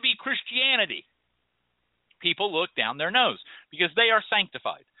have to be Christianity. People look down their nose because they are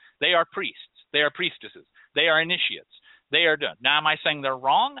sanctified. They are priests. They are priestesses. They are initiates. They are done. Now, am I saying they're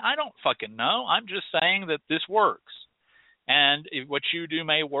wrong? I don't fucking know. I'm just saying that this works. And what you do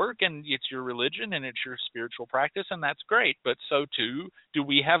may work, and it's your religion, and it's your spiritual practice, and that's great. But so, too, do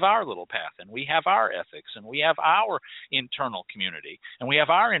we have our little path, and we have our ethics, and we have our internal community, and we have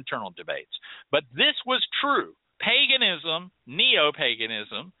our internal debates. But this was true. Paganism,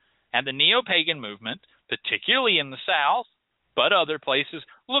 neo-paganism, and the neo-pagan movement, particularly in the South, but other places,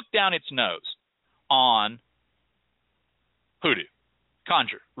 looked down its nose on hoodoo,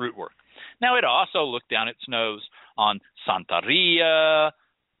 conjure, root work. Now, it also looked down its nose on Santeria,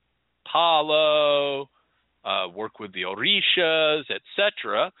 Palo, work with the Orishas,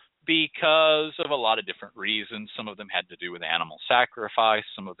 etc., because of a lot of different reasons. Some of them had to do with animal sacrifice.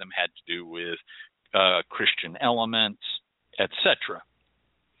 Some of them had to do with Christian elements, etc.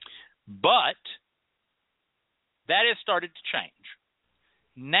 But that has started to change.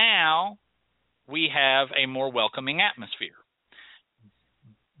 Now we have a more welcoming atmosphere.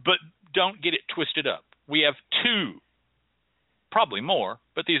 But don't get it twisted up. We have two, probably more,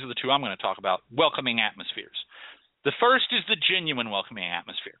 but these are the two I'm going to talk about, welcoming atmospheres. The first is the genuine welcoming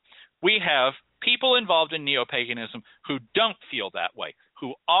atmosphere. We have people involved in neo-paganism who don't feel that way,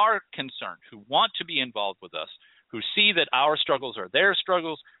 who are concerned, who want to be involved with us, who see that our struggles are their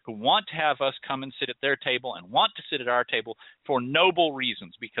struggles, who want to have us come and sit at their table and want to sit at our table for noble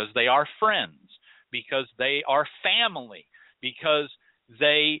reasons, because they are friends, because they are family, because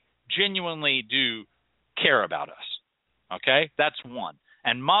they genuinely do care about us. Okay? That's one.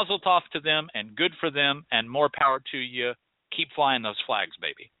 And mazel tov to them, and good for them, and more power to you. Keep flying those flags,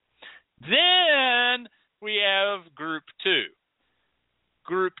 baby. Then we have group two.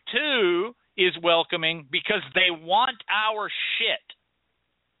 Group two is welcoming because they want our shit.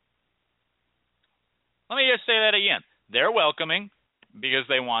 Let me just say that again. They're welcoming because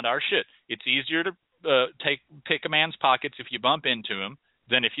they want our shit. It's easier to pick a man's pockets if you bump into him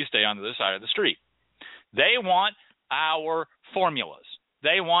than if you stay on the other side of the street. They want our formulas.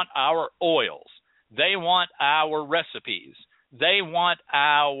 They want our oils. They want our recipes. They want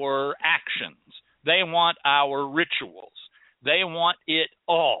our actions. They want our rituals. They want it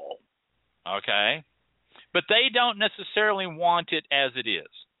all. Okay? But they don't necessarily want it as it is.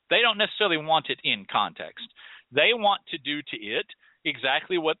 They don't necessarily want it in context. They want to do to it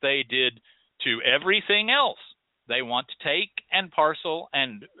exactly what they did to everything else They want to take and parcel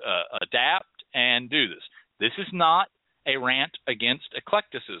and adapt and do this. This is not a rant against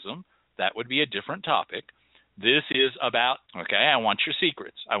eclecticism. That would be a different topic. This is about, okay, I want your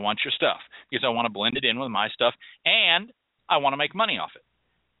secrets. I want your stuff because I want to blend it in with my stuff, and I want to make money off it.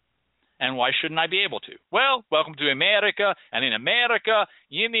 And why shouldn't I be able to? Well, welcome to America. And in America,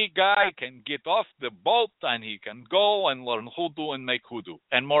 any guy can get off the boat and he can go and learn hoodoo and make hoodoo.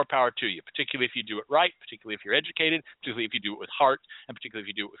 And more power to you, particularly if you do it right, particularly if you're educated, particularly if you do it with heart, and particularly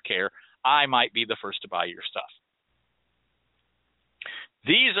if you do it with care. I might be the first to buy your stuff.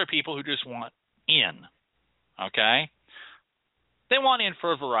 These are people who just want in, okay? They want in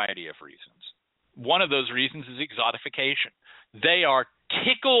for a variety of reasons. One of those reasons is exotification. They are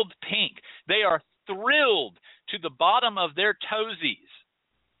tickled pink. They are thrilled to the bottom of their toesies,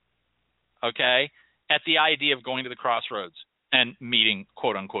 okay, at the idea of going to the crossroads and meeting,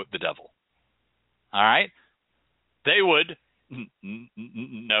 quote unquote, the devil. All right? They would,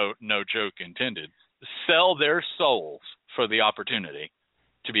 no joke intended, sell their souls for the opportunity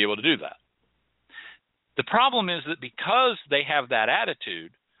to be able to do that. The problem is that because they have that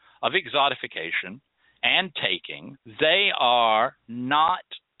attitude of exotification and taking, they are not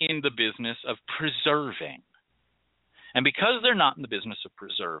in the business of preserving. And because they're not in the business of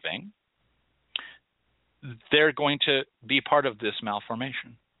preserving, they're going to be part of this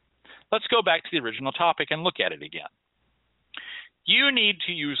malformation. Let's go back to the original topic and look at it again. You need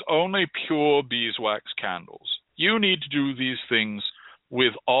to use only pure beeswax candles. You need to do these things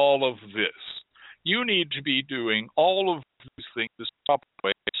with all of this. You need to be doing all of these things the proper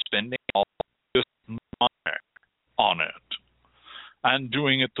way, spending all this money on it and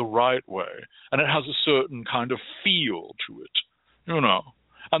doing it the right way. And it has a certain kind of feel to it, you know.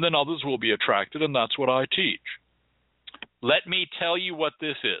 And then others will be attracted, and that's what I teach. Let me tell you what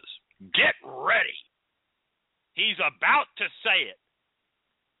this is. Get ready. He's about to say it.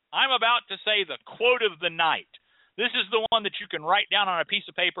 I'm about to say the quote of the night. This is the one that you can write down on a piece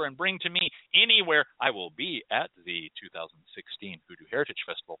of paper and bring to me anywhere. I will be at the 2016 Hoodoo Heritage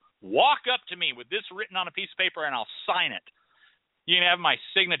Festival. Walk up to me with this written on a piece of paper and I'll sign it. You can have my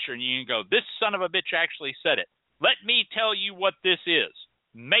signature and you can go, this son of a bitch actually said it. Let me tell you what this is.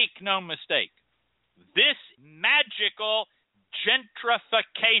 Make no mistake. This magical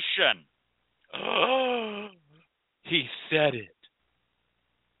gentrification. Oh, he said it.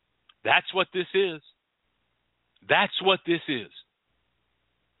 That's what this is. That's what this is.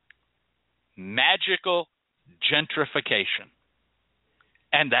 Magical gentrification.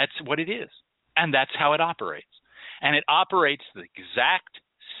 And that's what it is. And that's how it operates. And it operates the exact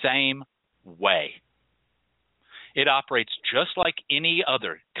same way. It operates just like any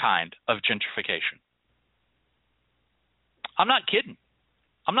other kind of gentrification. I'm not kidding.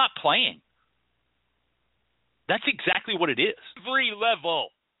 I'm not playing. That's exactly what it is. Every level.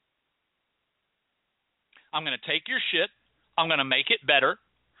 I'm going to take your shit. I'm going to make it better.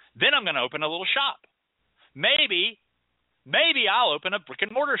 Then I'm going to open a little shop. Maybe I'll open a brick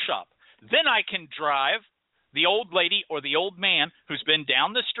and mortar shop. Then I can drive the old lady or the old man who's been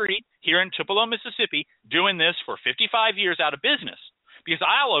down the street here in Tupelo, Mississippi, doing this for 55 years out of business, because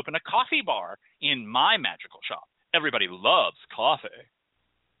I'll open a coffee bar in my magical shop. Everybody loves coffee.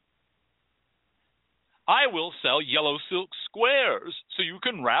 I will sell yellow silk squares so you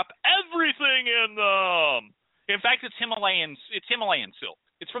can wrap everything in them. In fact, it's Himalayan silk.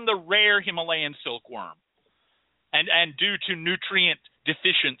 It's from the rare Himalayan silkworm. And due to nutrient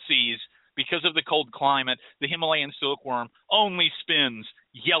deficiencies because of the cold climate, the Himalayan silkworm only spins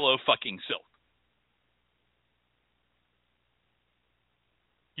yellow fucking silk.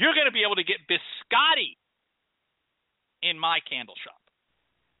 You're going to be able to get biscotti in my candle shop.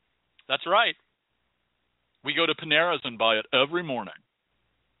 That's right. We go to Panera's and buy it every morning.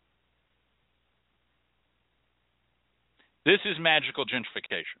 This is magical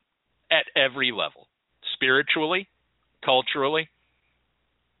gentrification at every level. Spiritually, culturally,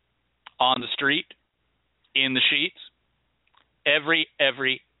 on the street, in the sheets. Every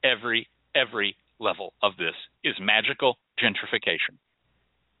level of this is magical gentrification.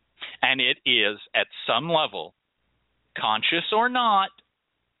 And it is, at some level, conscious or not,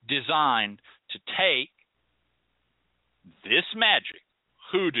 designed to take this magic,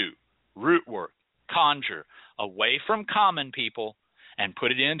 hoodoo, root work, conjure, away from common people and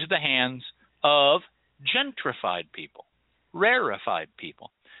put it into the hands of gentrified people, rarefied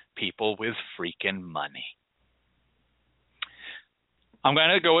people, people with freaking money. I'm going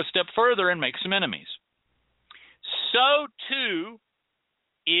to go a step further and make some enemies. So too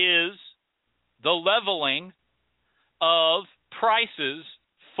is the leveling of prices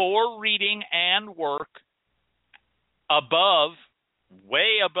for reading and work above,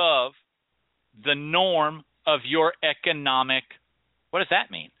 way above the norm of your economic. What does that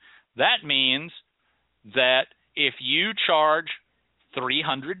mean? That means that if you charge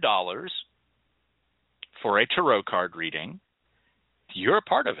 $300 for a tarot card reading, you're a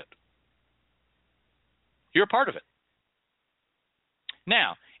part of it. You're a part of it.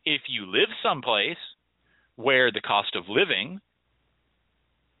 Now, if you live someplace where the cost of living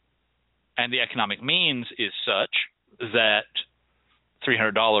and the economic means is such that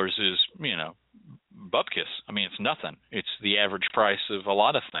 $300 is, bupkis. I mean, it's nothing. It's the average price of a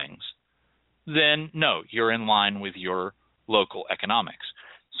lot of things. Then, no, you're in line with your local economics.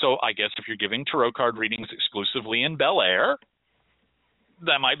 So I guess if you're giving tarot card readings exclusively in Bel Air,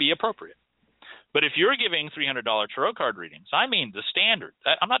 that might be appropriate. But if you're giving $300 tarot card readings, I mean the standard.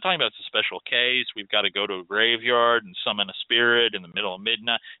 I'm not talking about it's a special case. We've got to go to a graveyard and summon a spirit in the middle of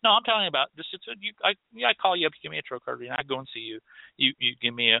midnight. No, I'm talking about just I call you up, you give me a tarot card reading, I go and see you. You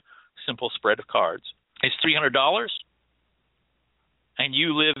give me a simple spread of cards. It's $300, and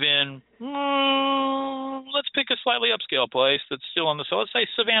you live in, let's pick a slightly upscale place that's still on the, so let's say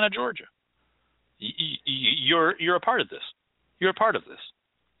Savannah, Georgia. You're a part of this. You're a part of this.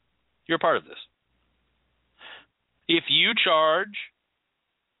 You're a part of this. If you charge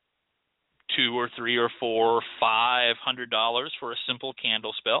 $200 or $300 or $400 or $500 for a simple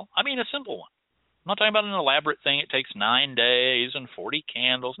candle spell, I mean a simple one. I'm not talking about an elaborate thing. It takes 9 days and 40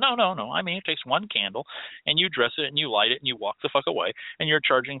 candles. No. I mean, it takes one candle, and you dress it, and you light it, and you walk the fuck away, and you're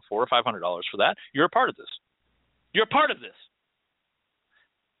charging $400 or $500 for that. You're a part of this. You're a part of this.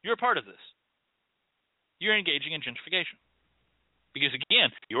 You're a part of this. You're engaging in gentrification. Because,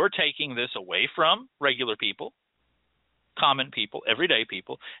 again, you're taking this away from regular people, common people, everyday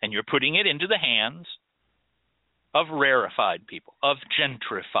people, and you're putting it into the hands of rarefied people, of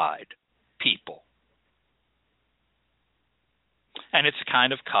gentrified people. And it's a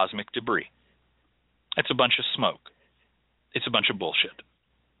kind of cosmic debris. It's a bunch of smoke. It's a bunch of bullshit.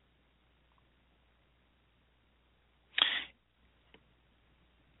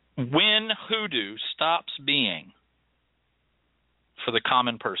 When hoodoo stops being for the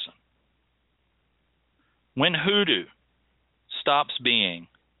common person, when hoodoo stops being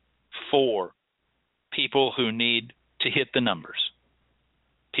for people who need to hit the numbers,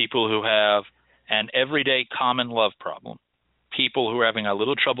 people who have an everyday common love problem, people who are having a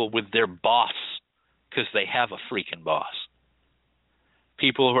little trouble with their boss because they have a freaking boss,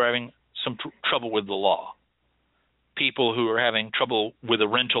 people who are having some trouble with the law, people who are having trouble with a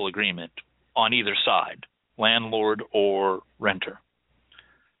rental agreement on either side, landlord or renter,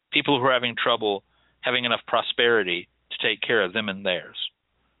 people who are having trouble having enough prosperity to take care of them and theirs,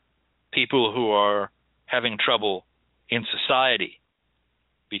 people who are having trouble in society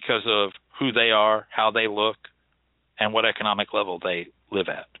because of who they are, how they look, and what economic level they live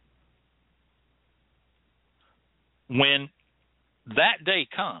at. When that day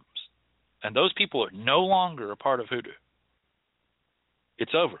comes, and those people are no longer a part of hoodoo,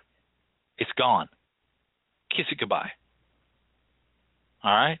 it's over. It's gone. Kiss it goodbye.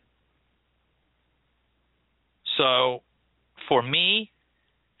 All right? So, for me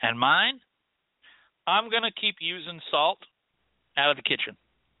and mine, I'm going to keep using salt out of the kitchen.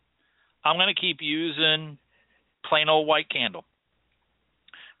 I'm going to keep using plain old white candle.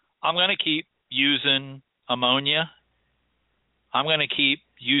 I'm going to keep using ammonia. I'm going to keep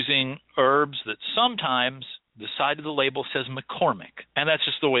using herbs that sometimes the side of the label says McCormick, and that's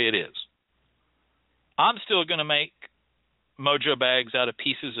just the way it is. I'm still going to make mojo bags out of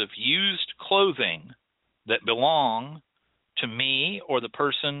pieces of used clothing that belong to me or the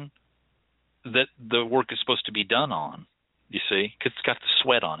person that the work is supposed to be done on, you see, because it's got the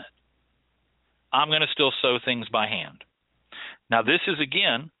sweat on it. I'm going to still sew things by hand. Now, this is,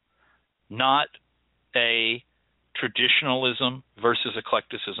 again, not a traditionalism versus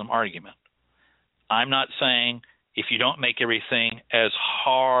eclecticism argument. I'm not saying if you don't make everything as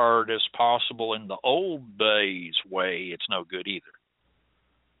hard as possible in the old days way, it's no good either.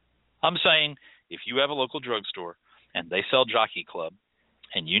 I'm saying if you have a local drugstore and they sell Jockey Club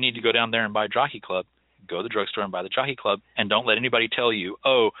and you need to go down there and buy Jockey Club, go to the drugstore and buy the Jockey Club, and don't let anybody tell you,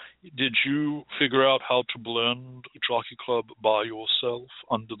 oh, did you figure out how to blend Jockey Club by yourself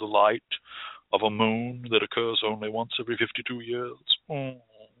under the light of a moon that occurs only once every 52 years? I'm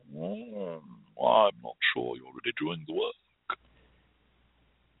not sure you're really doing the work.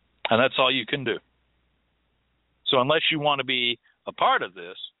 And that's all you can do. So unless you want to be a part of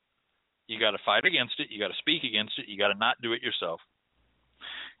this, you got to fight against it, you got to speak against it, you got to not do it yourself.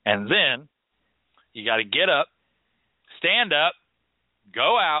 And then you got to get up, stand up,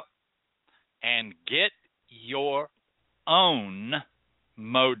 go out, and get your own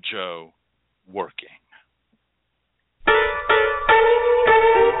mojo working.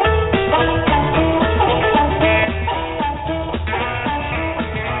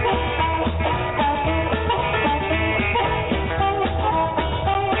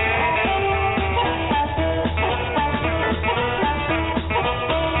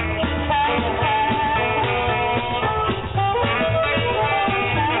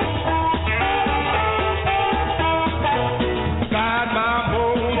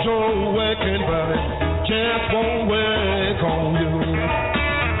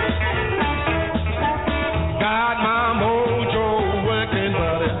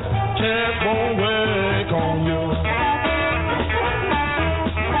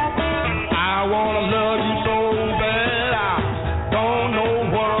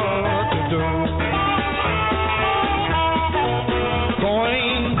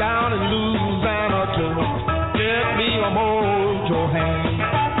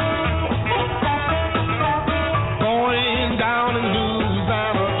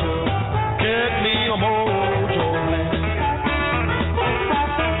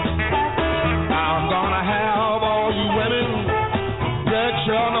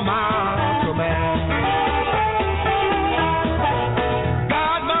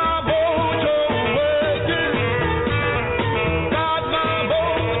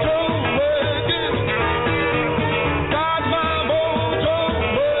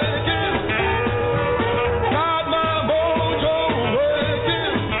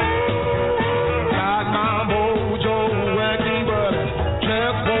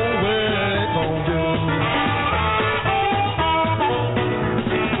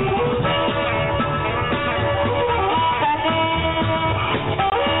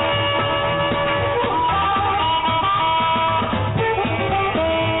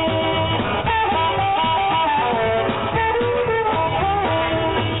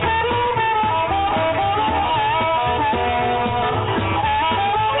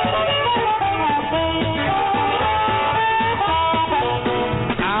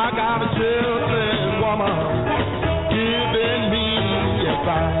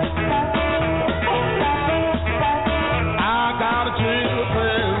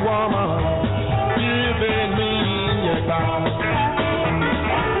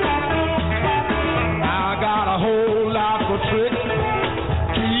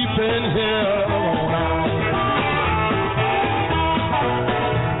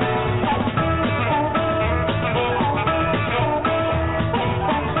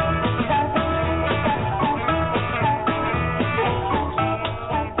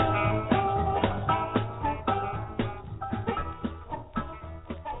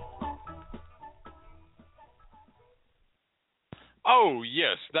 Oh,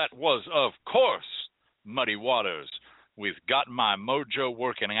 yes, that was, of course, Muddy Waters with Got My Mojo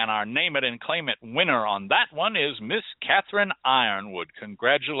Working. And our Name It and Claim It winner on that one is Miss Catherine Ironwood.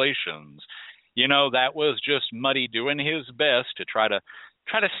 Congratulations. You know, that was just Muddy doing his best to try to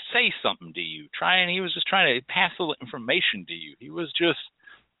say something to you. He was just trying to pass a little information to you. He was just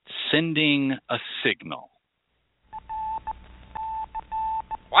sending a signal.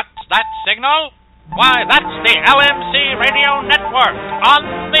 What's that signal? Why, that's the LMC Radio Network on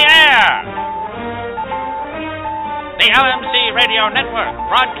the air. The LMC Radio Network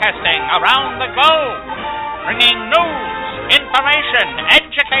broadcasting around the globe, bringing news, information,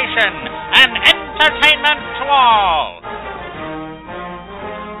 education, and entertainment to all.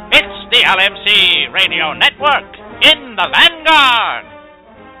 It's the LMC Radio Network in the vanguard.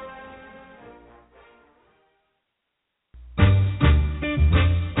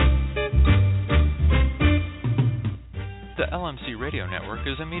 The LMC Radio Network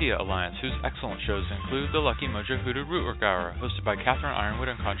is a media alliance whose excellent shows include the Lucky Mojo Hoodoo Rootwork Hour, hosted by Catherine Ironwood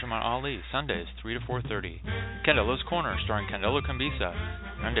and Kanjaman Ali, Sundays 3 to 4:30. Candelo's Corner, starring Candelo Cambisa,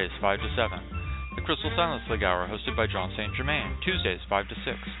 Mondays 5 to 7. The Crystal Silence League Hour, hosted by John St. Germain, Tuesdays 5 to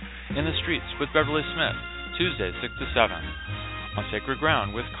 6. In the Streets with Beverly Smith, Tuesdays 6 to 7. On Sacred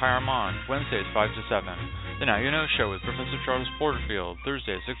Ground with Kai Armand, Wednesdays 5 to 7. The Now You Know Show with Professor Charles Porterfield,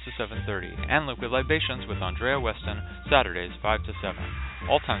 Thursdays 6 to 7:30, and Liquid Libations with Andrea Weston, Saturdays 5 to 7.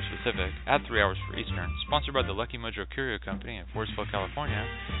 All times Pacific, at 3 hours for Eastern, sponsored by the Lucky Mojo Curio Company in Forestville, California,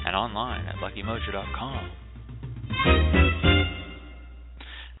 and online at luckymojo.com.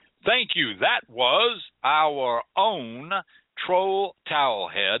 Thank you. That was our own Troll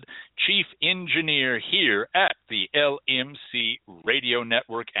Towelhead, Chief Engineer here at the LMC Radio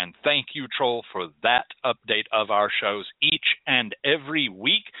Network. And thank you, Troll, for that update of our shows each and every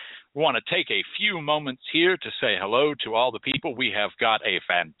week. We want to take a few moments here to say hello to all the people. We have got a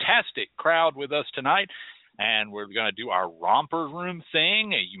fantastic crowd with us tonight. and we're going to do our romper room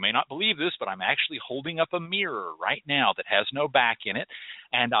thing. You may not believe this, but I'm actually holding up a mirror right now that has no back in it,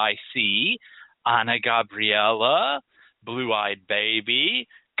 and I see Ana Gabriela, Blue-Eyed Baby,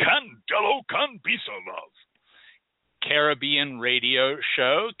 Candelo Canbisalov, Caribbean Radio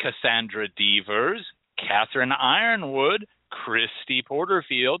Show, Cassandra Devers, Catherine Ironwood, Christy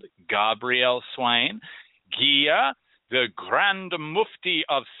Porterfield, Gabrielle Swain, Gia, the Grand Mufti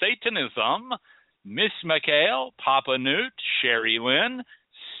of Satanism, Miss McHale, Papa Newt, Sherry Lynn,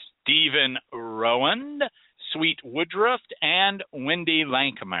 Stephen Rowand, Sweet Woodruff, and Wendy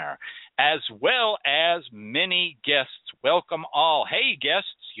Lankmer, as well as many guests. Welcome all. Hey,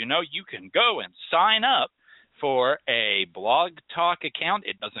 guests, you know you can go and sign up for a Blog Talk account.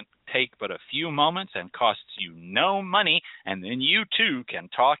 It doesn't take but a few moments and costs you no money, and then you too can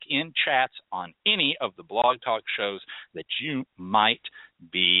talk in chats on any of the Blog Talk shows that you might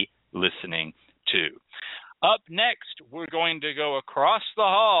be listening to. Up next, we're going to go across the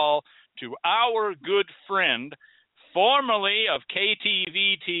hall to our good friend, formerly of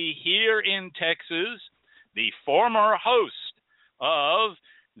KTVT here in Texas, the former host of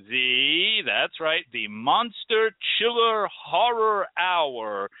the Monster Chiller Horror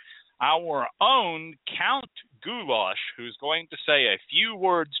Hour, our own Count Goulash, who's going to say a few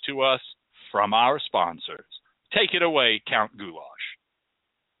words to us from our sponsors. Take it away, Count Goulash.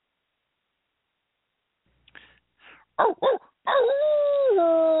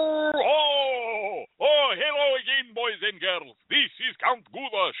 Hello again, boys and girls. This is Count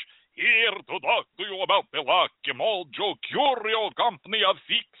Goulash, here to talk to you about the Lucky Mojo Curio Company of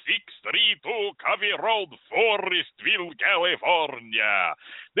 6632 Covey Road, Forestville, California.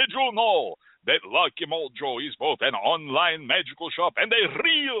 Did you know that Lucky Mojo is both an online magical shop and a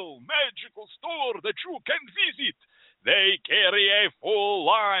real magical store that you can visit? They carry a full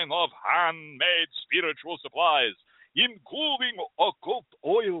line of handmade spiritual supplies, including occult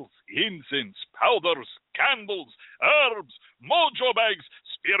oils, incense, powders, candles, herbs, mojo bags,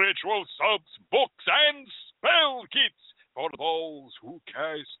 spiritual soaps, books, and spell kits for those who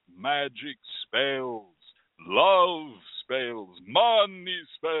cast magic spells, love spells, money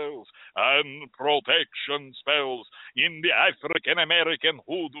spells, and protection spells in the African-American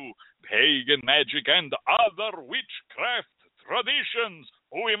hoodoo, pagan magic, and other witchcraft traditions.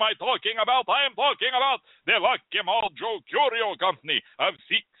 Who am I talking about? I am talking about the Lucky Mojo Curio Company of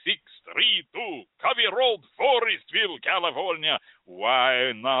 6632 Covey Road, Forestville, California.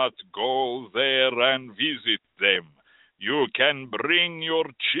 Why not go there and visit them? You can bring your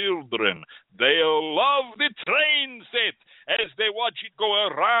children. They'll love the train set as they watch it go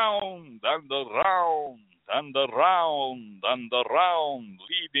around and around and around and around,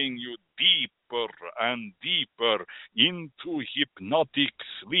 leading you deeper and deeper into hypnotic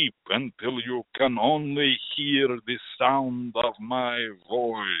sleep until you can only hear the sound of my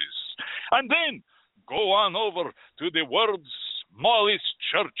voice. And then go on over to the world's smallest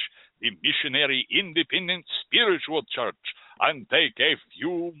church, the Missionary Independent Spiritual Church, and take a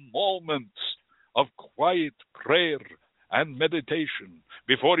few moments of quiet prayer and meditation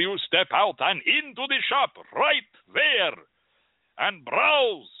before you step out and into the shop right there and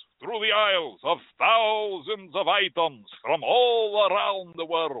browse through the aisles of thousands of items from all around the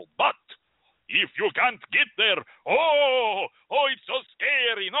world. But if you can't get there, it's so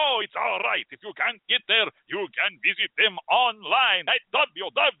scary. No, it's all right. If you can't get there, you can visit them online at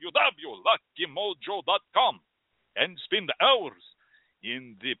www.luckymojo.com and spend hours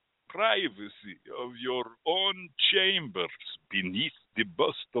in the privacy of your own chambers beneath the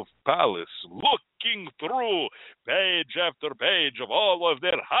bust of Pallas, looking through page after page of all of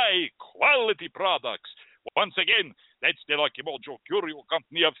their high-quality products. Once again, that's the Lucky Mojo Curio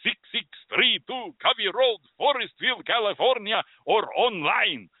Company of 6632 Covey Road, Forestville, California, or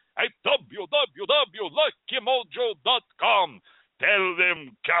online at www.luckymojo.com. Tell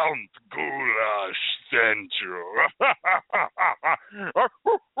them Count Goulash sent you.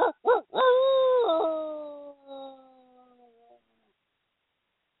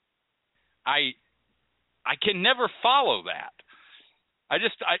 I can never follow that.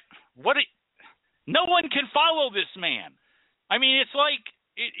 No one can follow this man. I mean, it's like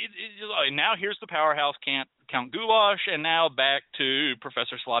now here's the powerhouse Count Goulash, and now back to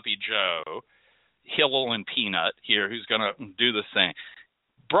Professor Sloppy Joe, Hill and Peanut here, who's going to do this thing.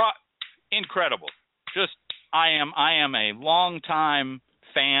 Incredible. Just I am a long-time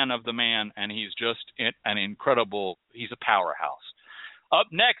fan of the man, and he's just an incredible. He's a powerhouse. Up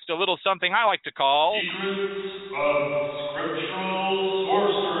next, a little something I like to call Secrets of Scriptural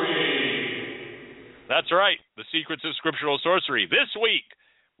Sorcery. That's right, the Secrets of Scriptural Sorcery. This week,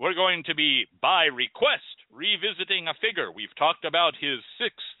 we're going to be, by request, revisiting a figure. We've talked about his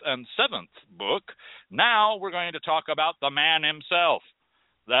 6th and 7th book. Now we're going to talk about the man himself.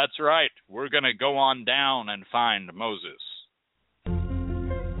 That's right. We're going to go on down and find Moses.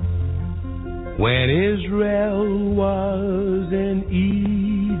 When Israel was in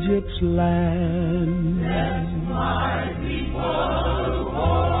Egypt's land, yes, my people,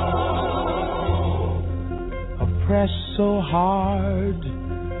 oppressed so hard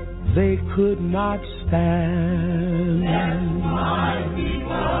they could not stand. Yes, my people,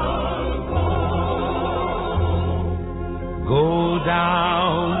 go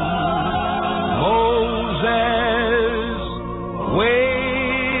down, Moses, way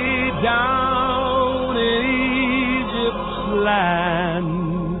down in Egypt's land.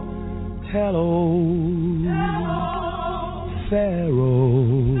 Tell old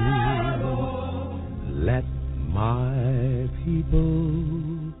Pharaoh, let my people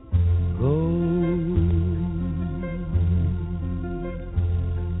go.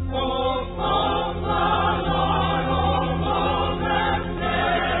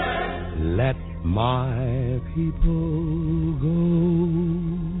 Let my people go.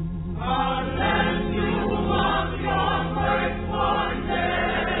 Unless you want your firstborn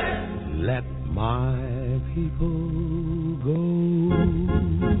dead. Let my people go.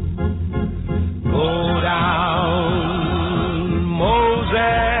 Go down, Moses,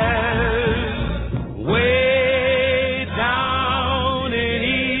 way down in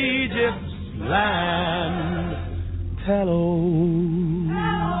Egypt's land. Tell old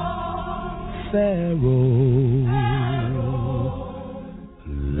Pharaoh,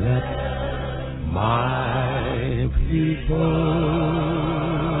 let my people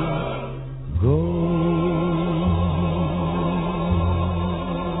go.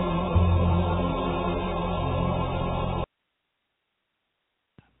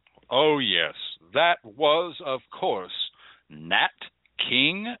 Oh, yes, that was, of course, Nat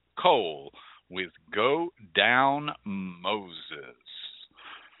King Cole with Go Down Moses.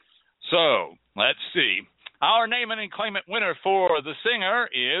 So, let's see. Our name and claimant winner for the singer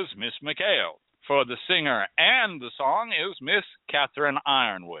is Miss McHale. For the singer and the song is Miss Catherine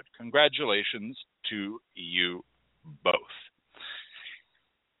Ironwood. Congratulations to you both.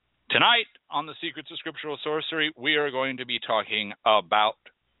 Tonight on The Secrets of Scriptural Sorcery, we are going to be talking about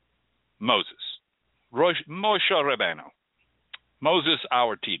Moses, Moshe Rabbeinu, Moses,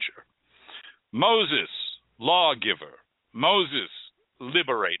 our teacher, Moses, lawgiver, Moses,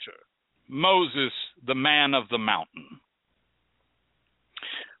 liberator, Moses, the man of the mountain.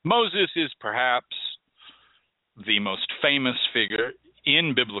 Moses is perhaps the most famous figure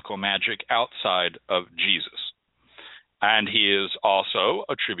in biblical magic outside of Jesus. And he is also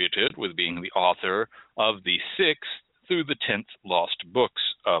attributed with being the author of the 6th through the 10th lost books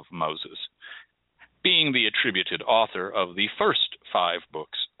of Moses, being the attributed author of the first 5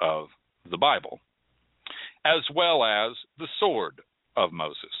 books of the Bible, as well as the sword of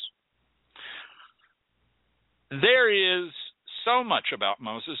Moses. There is so much about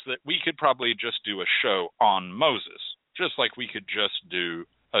Moses that we could probably just do a show on Moses, just like we could just do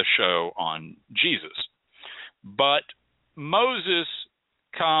a show on Jesus. But Moses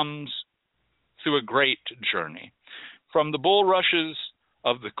comes through a great journey, from the bulrushes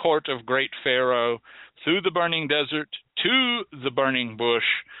of the court of great Pharaoh, through the burning desert to the burning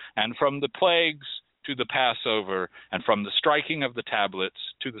bush, and from the plagues to the Passover, and from the striking of the tablets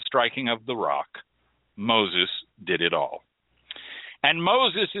to the striking of the rock. Moses did it all. And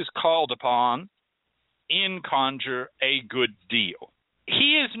Moses is called upon in Conjure a good deal.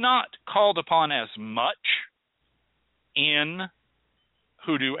 He is not called upon as much in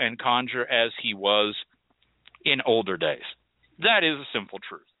Hoodoo and Conjure as he was in older days. That is a simple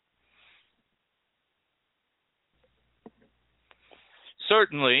truth.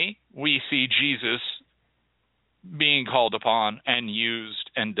 Certainly, we see Jesus being called upon and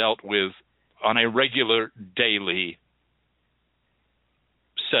used and dealt with on a regular daily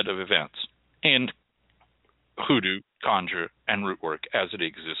set of events in Hoodoo, Conjure, and Rootwork as it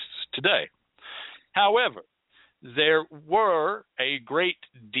exists today. However, there were a great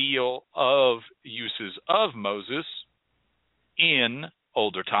deal of uses of Moses in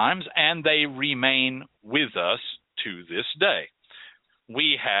older times, and they remain with us to this day.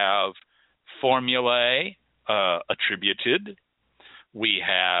 We have formulae attributed. We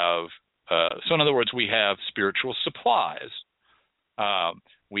have, so in other words, we have spiritual supplies.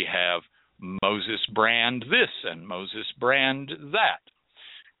 We have Moses brand this and Moses brand that.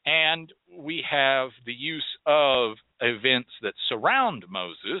 And we have the use of events that surround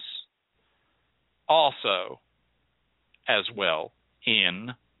Moses also as well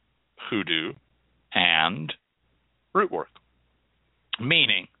in hoodoo, and root work.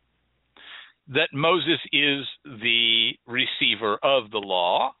 Meaning that Moses is the receiver of the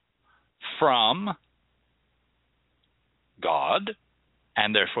law from God,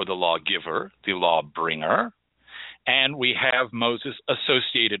 and therefore the lawgiver, the lawbringer, and we have Moses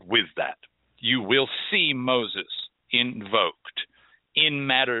associated with that. You will see Moses invoked in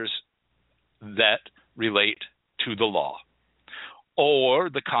matters that relate to the law or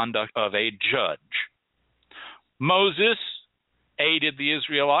the conduct of a judge. Moses aided the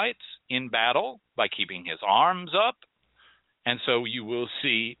Israelites in battle by keeping his arms up, and so you will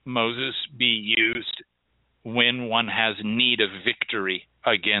see Moses be used when one has need of victory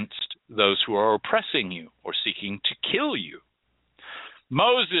against those who are oppressing you or seeking to kill you.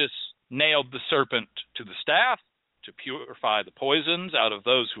 Moses nailed the serpent to the staff to purify the poisons out of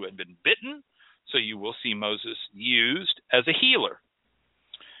those who had been bitten, so you will see Moses used as a healer,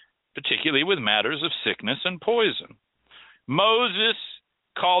 particularly with matters of sickness and poison. Moses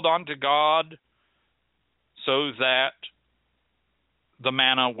called on to God so that the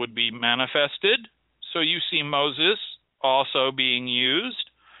manna would be manifested. So you see Moses also being used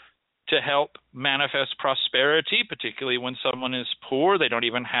to help manifest prosperity, particularly when someone is poor. They don't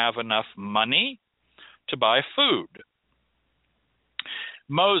even have enough money to buy food.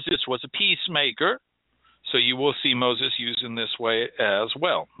 Moses was a peacemaker, so you will see Moses used in this way as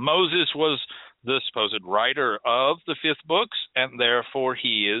well. Moses was the supposed writer of the fifth books, and therefore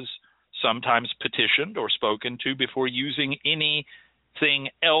he is sometimes petitioned or spoken to before using anything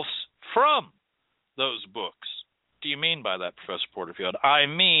else from those books. What do you mean by that, Professor Porterfield? I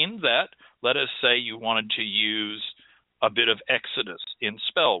mean that, let us say you wanted to use a bit of Exodus in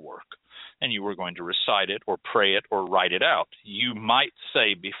spell work, and you were going to recite it or pray it or write it out. You might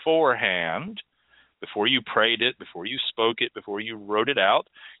say beforehand, before you prayed it, before you spoke it, before you wrote it out,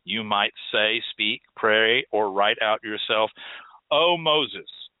 you might say, speak, pray, or write out yourself, "Oh, Moses."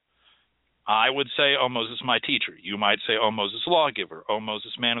 I would say, "Oh, Moses, my teacher." You might say, "Oh, Moses, lawgiver." "Oh,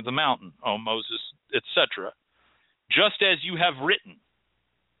 Moses, man of the mountain." "Oh, Moses," etc. Just as you have written.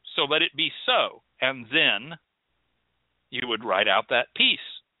 So let it be so. And then you would write out that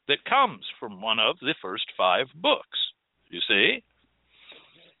piece that comes from one of the first 5 books. You see?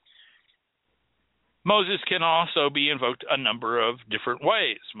 Moses can also be invoked a number of different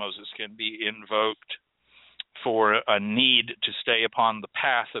ways. Moses can be invoked for a need to stay upon the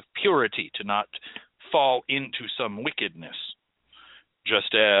path of purity, to not fall into some wickedness,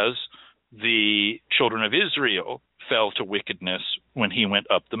 just as the children of Israel fell to wickedness when he went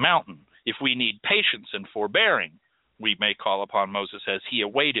up the mountain. If we need patience and forbearing, we may call upon Moses as he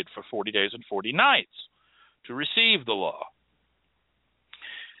awaited for 40 days and 40 nights to receive the law.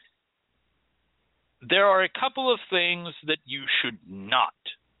 There are a couple of things that you should not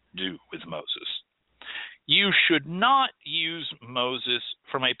do with Moses. You should not use Moses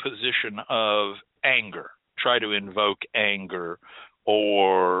from a position of anger, try to invoke anger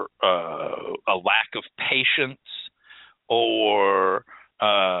or a lack of patience or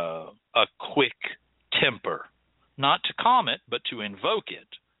a quick temper. Not to calm it, but to invoke it.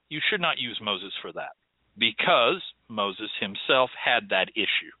 You should not use Moses for that, because Moses himself had that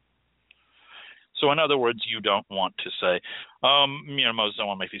issue. So in other words, you don't want to say, Moses, I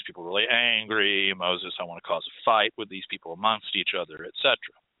want to make these people really angry. Moses, I want to cause a fight with these people amongst each other, etc.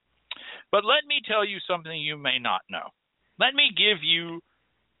 But let me tell you something you may not know. Let me give you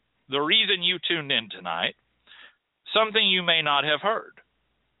the reason you tuned in tonight, something you may not have heard.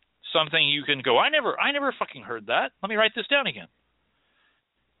 Something you can go, I never fucking heard that. Let me write this down again.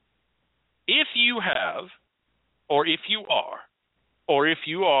 If you have, or if you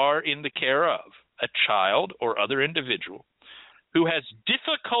are in the care of a child or other individual who has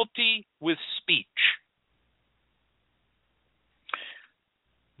difficulty with speech,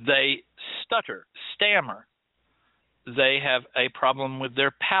 they stutter, stammer, they have a problem with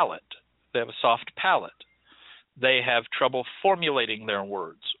their palate, they have a soft palate, they have trouble formulating their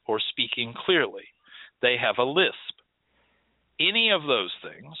words or speaking clearly, they have a lisp, any of those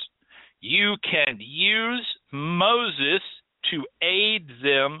things, you can use Moses to aid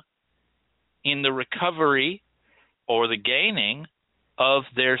them in the recovery or the gaining of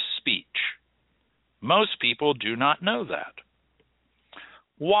their speech. Most people do not know that.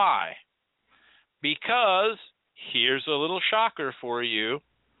 Why? Because, here's a little shocker for you,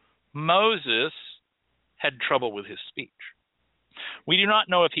 Moses had trouble with his speech. We do not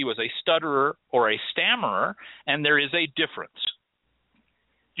know if he was a stutterer or a stammerer, and there is a difference.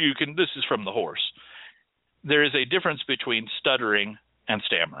 This is from the horse. There is a difference between stuttering and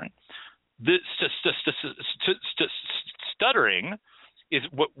stammering. Stuttering is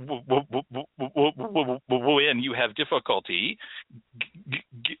when you have difficulty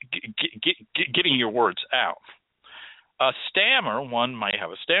getting your words out. A stammer, one might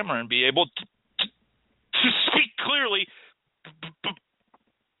have a stammer and be able to speak clearly,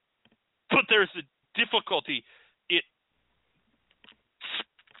 but there's a difficulty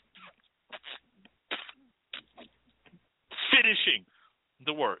finishing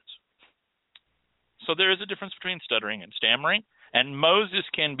the words. So there is a difference between stuttering and stammering, and Moses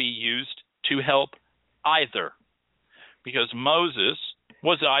can be used to help either, because Moses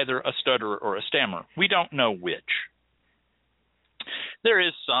was either a stutterer or a stammerer. We don't know which. There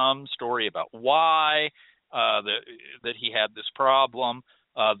is some story about why that he had this problem.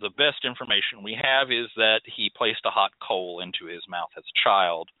 The best information we have is that he placed a hot coal into his mouth as a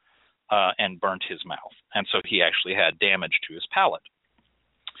child and burnt his mouth, and so he actually had damage to his palate.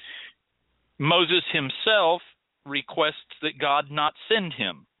 Moses himself requests that God not send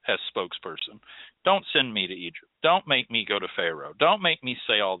him as spokesperson. Don't send me to Egypt. Don't make me go to Pharaoh. Don't make me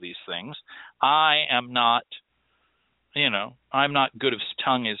say all these things. I am not, I'm not good. His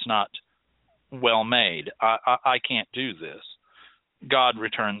tongue is not well made. I can't do this. God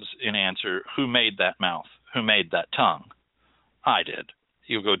returns in answer, who made that mouth? Who made that tongue? I did.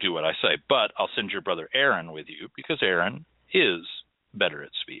 You'll go do what I say, but I'll send your brother Aaron with you because Aaron is better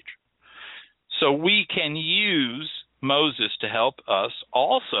at speech. So we can use Moses to help us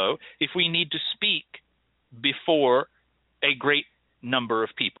also if we need to speak before a great number of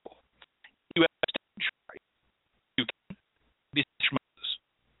people. You have stage fright. You can be Moses.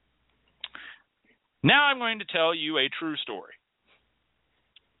 Now I'm going to tell you a true story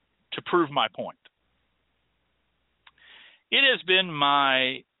to prove my point. It has been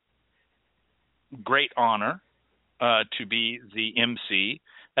my great honor to be the MC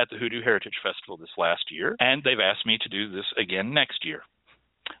at the Hoodoo Heritage Festival this last year, and they've asked me to do this again next year.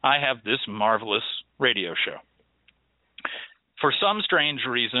 I have this marvelous radio show. For some strange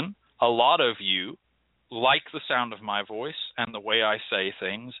reason, a lot of you like the sound of my voice and the way I say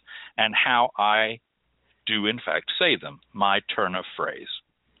things and how I do in fact say them, my turn of phrase.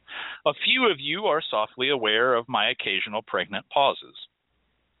 A few of you are softly aware of my occasional pregnant pauses.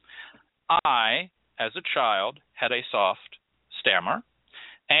 I, as a child, had a soft stammer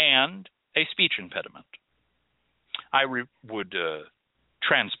and a speech impediment. I would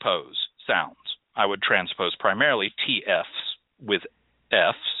transpose sounds. I would transpose primarily TFs with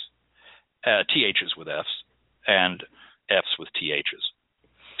Fs, THs with Fs, and Fs with THs.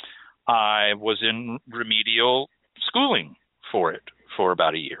 I was in remedial schooling for it for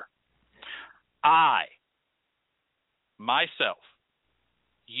about a year. I, myself,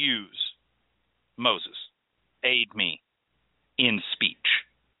 use Moses, aid me in speech.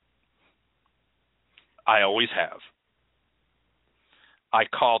 I always have. I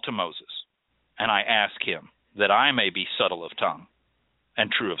call to Moses, and I ask him that I may be subtle of tongue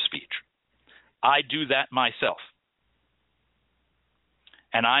and true of speech. I do that myself.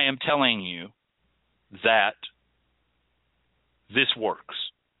 And I am telling you that this works.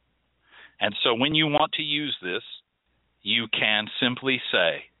 And so when you want to use this, you can simply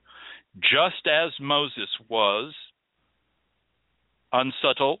say, just as Moses was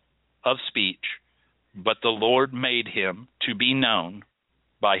unsubtle of speech, but the Lord made him to be known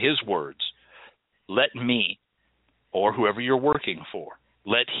by his words, let me, or whoever you're working for,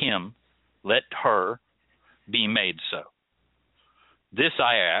 let him, let her be made so. This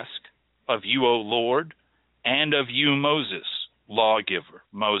I ask of you, O Lord, and of you, Moses, lawgiver,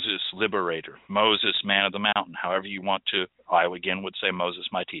 Moses, liberator, Moses, man of the mountain, however you want to. I again would say Moses,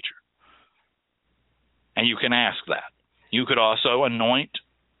 my teacher. And you can ask that. You could also anoint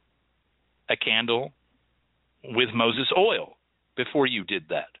a candle with Moses oil before you did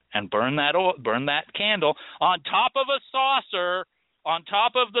that, and burn that oil, burn that candle on top of a saucer, on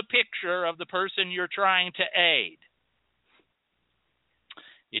top of the picture of the person you're trying to aid.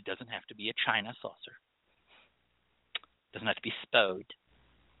 It doesn't have to be a china saucer. It doesn't have to be spode.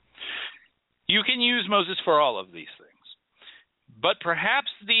 You can use Moses for all of these things. But perhaps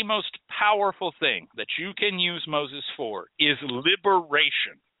the most powerful thing that you can use Moses for is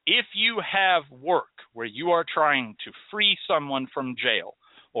liberation. If you have work where you are trying to free someone from jail,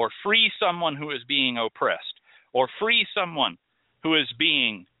 or free someone who is being oppressed, or free someone who is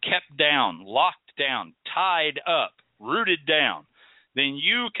being kept down, locked down, tied up, rooted down, then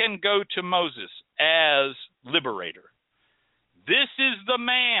you can go to Moses as liberator. This is the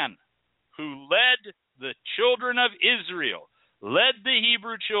man who led the children of Israel, led the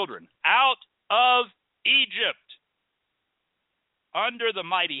Hebrew children out of Egypt under the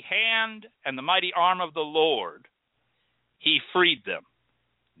mighty hand and the mighty arm of the Lord. He freed them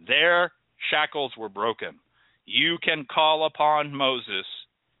Their shackles were broken. You can call upon Moses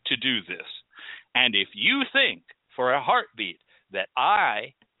to do this. And if you think for a heartbeat that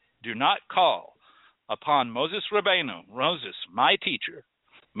I do not call upon Moses Rabbeinu, Moses, my teacher,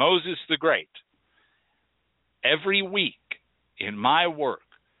 Moses the Great, every week in my work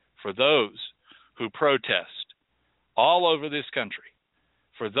for those who protest all over this country,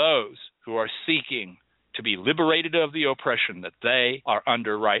 for those who are seeking to be liberated of the oppression that they are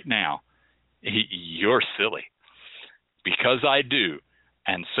under right now, you're silly. Because I do,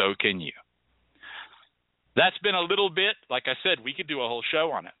 and so can you. That's been a little bit, like I said, we could do a whole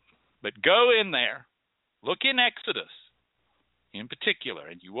show on it. But go in there, look in Exodus in particular,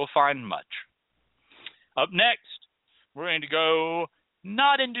 and you will find much. Up next, we're going to go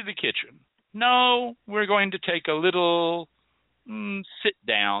not into the kitchen. No, we're going to take a little sit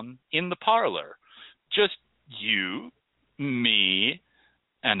down in the parlor. Just you, me,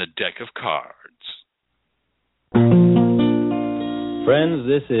 and a deck of cards. Friends,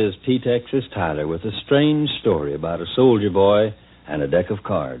 this is T. Texas Tyler with a strange story about a soldier boy and a deck of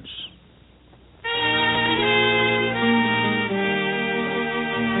cards.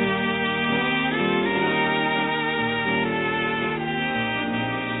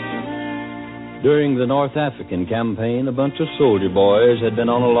 During the North African campaign, a bunch of soldier boys had been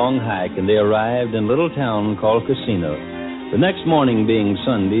on a long hike, and they arrived in a little town called Casino. The next morning, being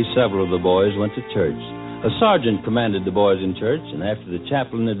Sunday, several of the boys went to church. A sergeant commanded the boys in church, and after the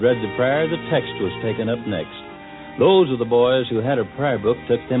chaplain had read the prayer, the text was taken up next. Those of the boys who had a prayer book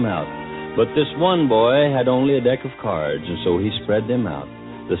took them out. But this one boy had only a deck of cards, and so he spread them out.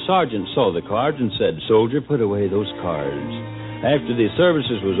 The sergeant saw the cards and said, "Soldier, put away those cards." After the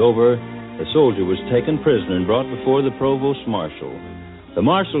services was over, the soldier was taken prisoner and brought before the provost marshal. The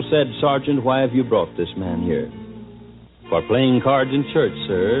marshal said, "Sergeant, why have you brought this man here?" "For playing cards in church,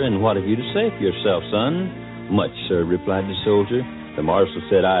 sir. And what have you to say for yourself, son?" "Much, sir," replied the soldier. The marshal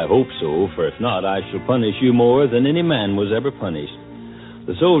said, "I hope so, for if not, I shall punish you more than any man was ever punished."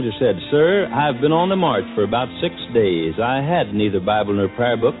 The soldier said, "Sir, I've been on the march for about 6 days. I had neither Bible nor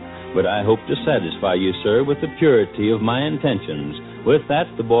prayer book, but I hope to satisfy you, sir, with the purity of my intentions." With that,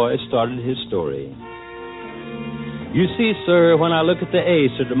 the boy started his story. "You see, sir, when I look at the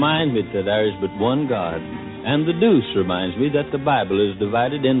ace, it reminds me that there is but one God. And the deuce reminds me that the Bible is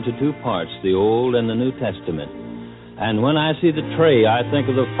divided into 2 parts, the Old and the New Testament. And when I see the tray, I think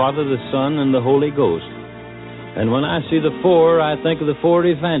of the Father, the Son, and the Holy Ghost. And when I see the 4, I think of the 4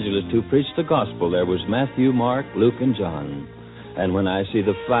 evangelists who preached the gospel. There was Matthew, Mark, Luke, and John. And when I see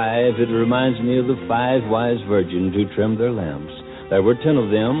the 5, it reminds me of the 5 wise virgins who trimmed their lamps. There were 10 of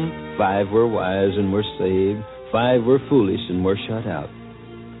them. 5 were wise and were saved. 5 were foolish and were shut out.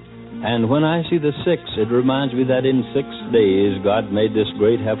 And when I see the 6, it reminds me that in 6 days God made this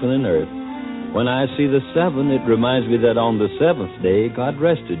great heaven and earth. When I see the 7, it reminds me that on the 7th day God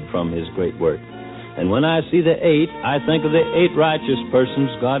rested from his great work. And when I see the 8, I think of the 8 righteous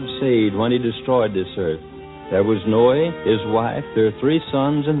persons God saved when he destroyed this earth. There was Noah, his wife, their 3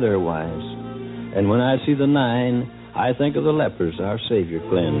 sons, and their wives. And when I see the 9, I think of the lepers our Savior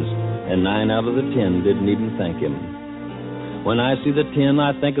cleansed, and 9 out of the 10 didn't even thank him. When I see the 10,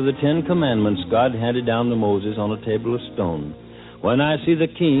 I think of the 10 commandments God handed down to Moses on a table of stone. When I see the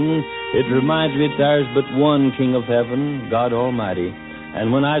king, it reminds me that there is but one King of heaven, God Almighty.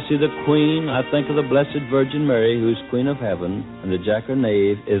 And when I see the queen, I think of the Blessed Virgin Mary, who's Queen of heaven, and the jack or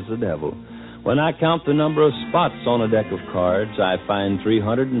knave is the devil. When I count the number of spots on a deck of cards, I find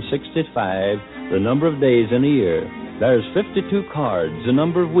 365, the number of days in a year. There's 52 cards, the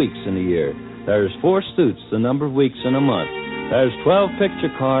number of weeks in a year. There's 4 suits, the number of weeks in a month. There's 12 picture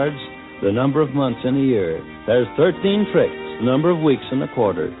cards, the number of months in a year. There's 13 tricks, the number of weeks in a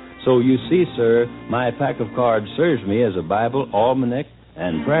quarter. So you see, sir, my pack of cards serves me as a Bible, almanac,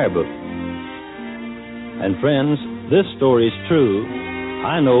 and prayer book. And friends, this story is true.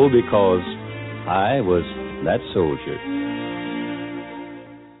 I know because I was that soldier.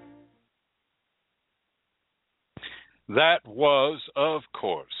 That was, of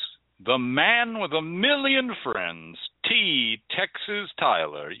course, the man with a million friends, T. Texas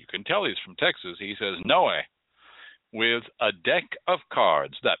Tyler. You can tell he's from Texas. He says Noah with a deck of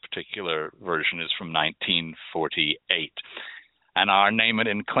cards. That particular version is from 1948. And our name it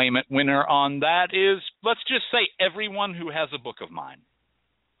and claim it winner on that is, let's just say, everyone who has a book of mine.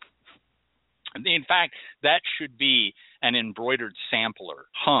 In fact, that should be an embroidered sampler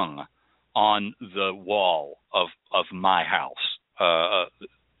hung on the wall of my house,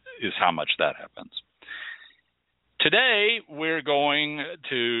 is how much that happens. Today, we're going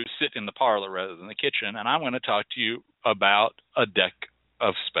to sit in the parlor rather than the kitchen, and I'm going to talk to you about a deck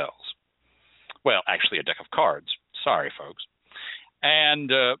of spells. Well, actually, a deck of cards. Sorry, folks.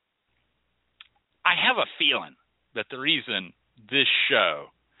 And I have a feeling that the reason this show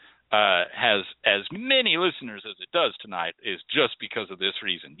has as many listeners as it does tonight is just because of this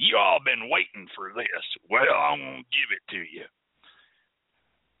reason. Y'all been waiting for this. Well, I'm going to give it to you.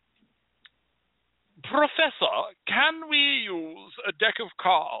 Professor, can we use a deck of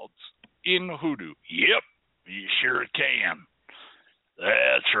cards in Hoodoo? Yep, you sure can.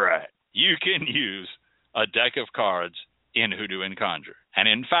 That's right. You can use a deck of cards in Hoodoo and Conjure. And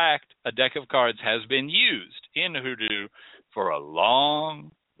in fact, a deck of cards has been used in Hoodoo for a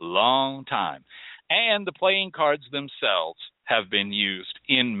long, long time. And the playing cards themselves have been used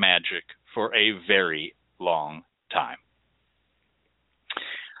in Magic for a very long time.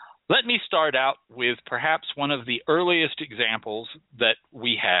 Let me start out with perhaps one of the earliest examples that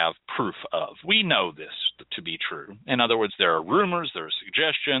we have proof of. We know this to be true. In other words, there are rumors, there are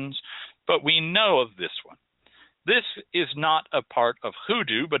suggestions, but we know of this one. This is not a part of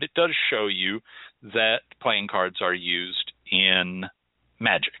Hoodoo, but it does show you that playing cards are used in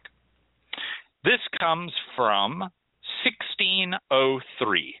Magic. This comes from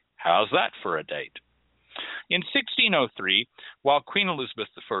 1603. How's that for a date? In 1603, while Queen Elizabeth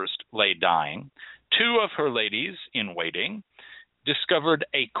I lay dying, two of her ladies in waiting discovered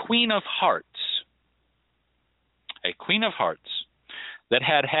a Queen of Hearts. A Queen of Hearts that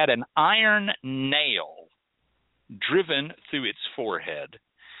had had an iron nail driven through its forehead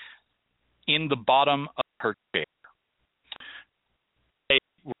in the bottom of her chair. They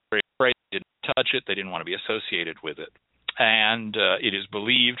were very afraid they didn't touch it. They didn't want to be associated with it. And it is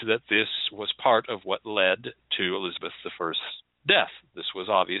believed that this was part of what led to Elizabeth I's death. This was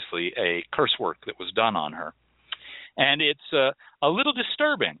obviously a curse work that was done on her. And it's a little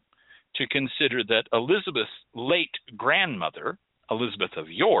disturbing to consider that Elizabeth's late grandmother, Elizabeth of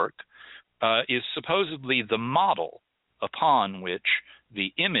York, is supposedly the model upon which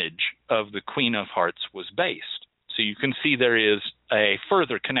the image of the Queen of Hearts was based. So you can see there is a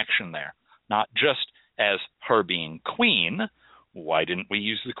further connection there, not just as her being queen. Why didn't we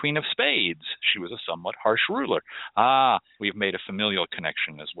use the Queen of Spades? She was a somewhat harsh ruler. We've made a familial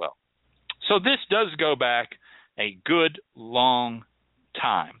connection as well. So this does go back a good long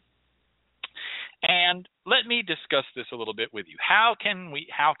time. And let me discuss this a little bit with you. How can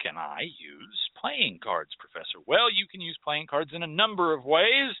I use playing cards, Professor? Well, you can use playing cards in a number of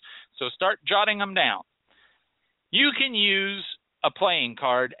ways, so start jotting them down. You can use a playing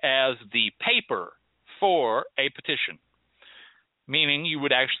card as the paper for a petition, meaning you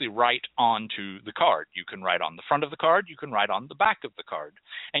would actually write onto the card. You can write on the front of the card, you can write on the back of the card,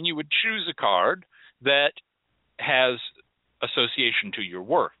 and you would choose a card that has association to your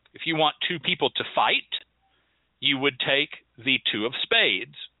work. If you want two people to fight, you would take the two of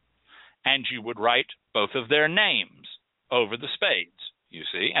spades, and you would write both of their names over the spades, you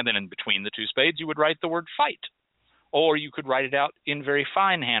see, and then in between the two spades, you would write the word fight. Or you could write it out in very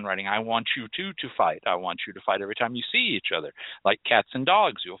fine handwriting. I want you two to fight. I want you to fight every time you see each other. Like cats and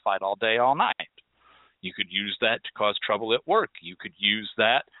dogs, you'll fight all day, all night. You could use that to cause trouble at work. You could use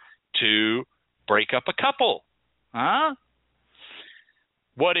that to break up a couple. Huh?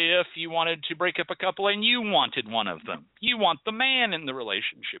 What if you wanted to break up a couple and you wanted one of them? You want the man in the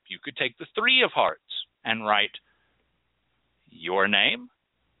relationship. You could take the three of hearts and write your name,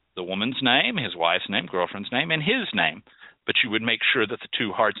 the woman's name, his wife's name, girlfriend's name, and his name. But you would make sure that the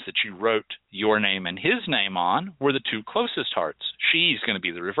two hearts that you wrote your name and his name on were the two closest hearts. She's going to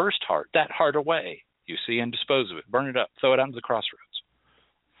be the reversed heart. That heart away, you see, and dispose of it. Burn it up. Throw it out to the crossroads.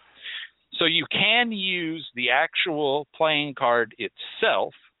 So you can use the actual playing card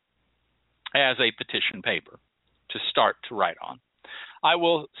itself as a petition paper to start to write on. I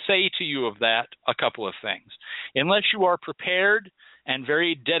will say to you of that a couple of things. Unless you are prepared and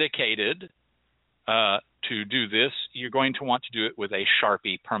very dedicated to do this, you're going to want to do it with a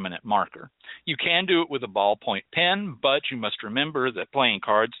Sharpie permanent marker. You can do it with a ballpoint pen, but you must remember that playing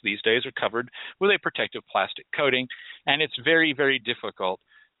cards these days are covered with a protective plastic coating, and it's very, very difficult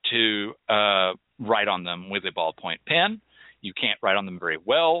to write on them with a ballpoint pen. You can't write on them very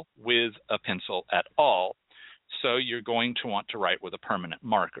well with a pencil at all, so you're going to want to write with a permanent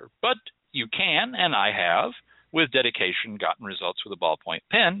marker. But you can, and I have, with dedication, gotten results with a ballpoint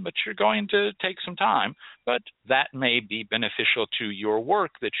pen, but you're going to take some time. But that may be beneficial to your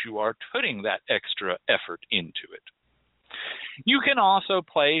work that you are putting that extra effort into it. You can also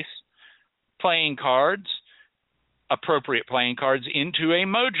place playing cards, appropriate playing cards, into a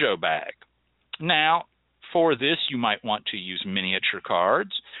mojo bag. Now, for this, you might want to use miniature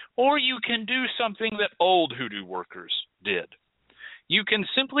cards, or you can do something that old hoodoo workers did. you can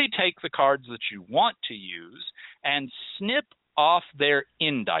simply take the cards that you want to use and snip off their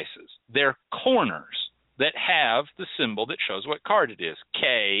indices, their corners that have the symbol that shows what card it is.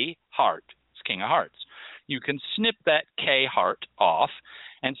 K, heart. It's King of Hearts. You can snip that K heart off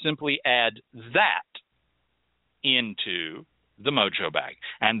and simply add that into the mojo bag.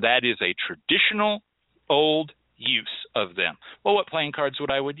 And that is a traditional old use of them. Well, what playing cards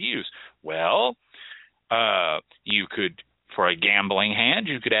would I use? Well, you could, for a gambling hand,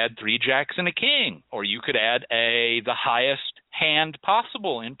 you could add 3 jacks and a king, or you could add the highest hand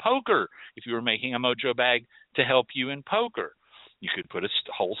possible in poker if you were making a mojo bag to help you in poker. You could put a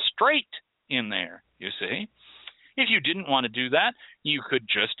whole straight in there, you see. If you didn't want to do that, you could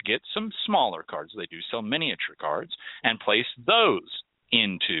just get some smaller cards. They do sell miniature cards, and place those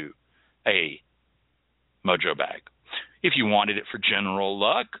into a mojo bag. If you wanted it for general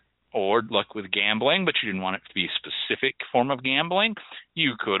luck or luck with gambling, but you didn't want it to be a specific form of gambling,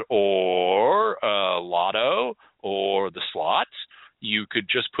 you could, or lotto or the slots, you could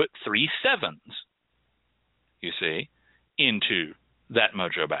just put 3 sevens, you see, into that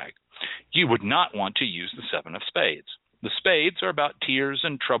mojo bag. You would not want to use the 7 of spades. The spades are about tears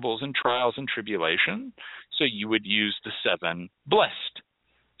and troubles and trials and tribulation, so you would use the 7 blessed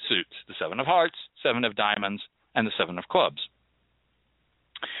suits, the 7 of hearts, 7 of diamonds, and the 7 of clubs.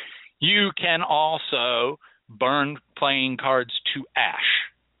 You can also burn playing cards to ash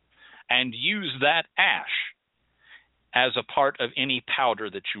and use that ash as a part of any powder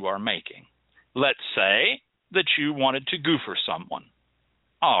that you are making. Let's say that you wanted to goofer someone.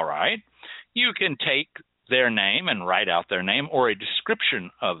 All right. You can take their name and write out their name or a description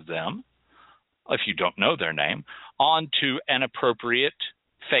of them, if you don't know their name, onto an appropriate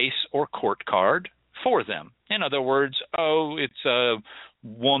face or court card for them. In other words, it's a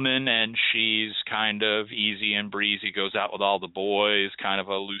woman and she's kind of easy and breezy, goes out with all the boys, kind of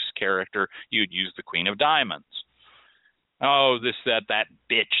a loose character. You'd use the Queen of Diamonds. That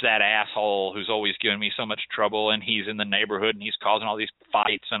bitch, that asshole who's always giving me so much trouble, and he's in the neighborhood and he's causing all these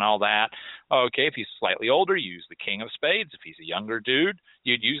fights and all that. Okay, if he's slightly older, you use the King of Spades. If he's a younger dude,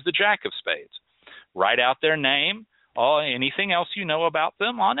 you'd use the Jack of Spades. Write out their name, anything else you know about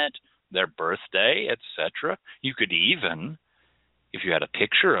them on it, their birthday, etc. You could even, if you had a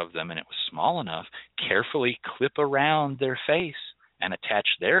picture of them and it was small enough, carefully clip around their face and attach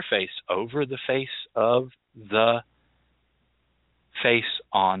their face over the face of the face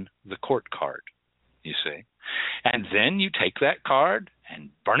on the court card, you see. And then you take that card and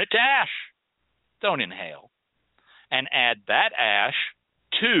burn it to ash. Don't inhale. And add that ash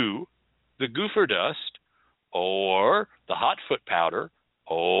to the goofer dust or the hot foot powder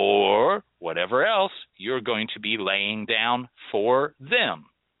or whatever else you're going to be laying down for them,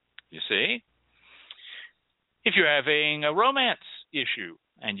 you see. If you're having a romance issue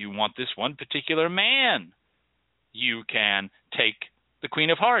and you want this one particular man, you can take the Queen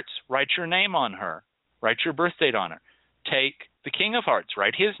of Hearts, write your name on her, write your birth date on her. Take the King of Hearts,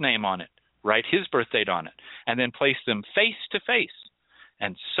 write his name on it, write his birth date on it, and then place them face to face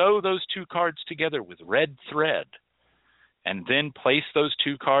and sew those 2 cards together with red thread, and then place those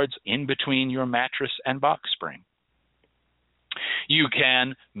 2 cards in between your mattress and box spring. You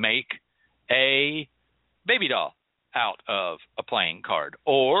can make a baby doll out of a playing card,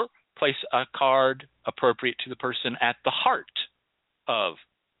 or place a card appropriate to the person at the heart of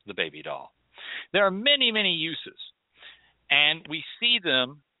the baby doll. There are many, many uses, and we see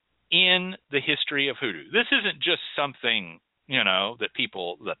them in the history of hoodoo. This isn't just something, that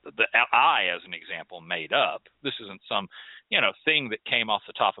people, that I, as an example, made up. This isn't some, thing that came off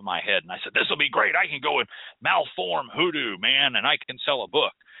the top of my head, and I said, this will be great. I can go and malform hoodoo, man, and I can sell a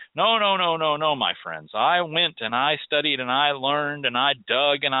book. No, my friends. I went and I studied and I learned and I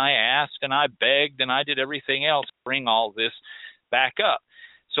dug and I asked and I begged and I did everything else to bring all this back up.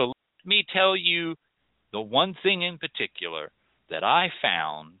 So let me tell you the one thing in particular that I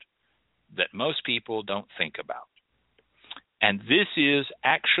found that most people don't think about. And this is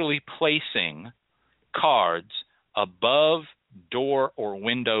actually placing cards above door or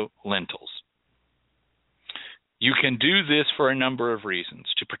window lintels. You can do this for a number of reasons.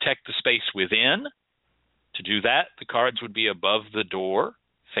 To protect the space within, to do that, the cards would be above the door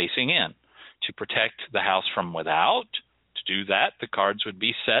facing in. To protect the house from without, to do that, the cards would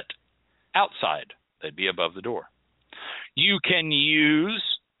be set outside. They'd be above the door. You can use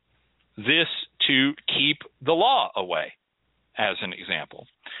this to keep the law away, as an example.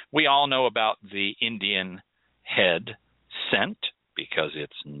 We all know about the Indian head cent, because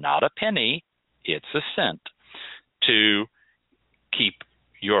it's not a penny, it's a cent, to keep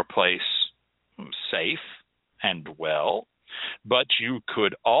your place safe and well. But you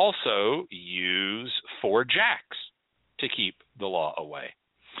could also use 4 jacks to keep the law away.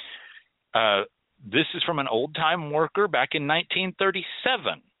 This is from an old-time worker back in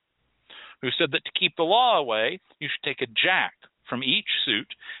 1937 who said that to keep the law away, you should take a jack from each suit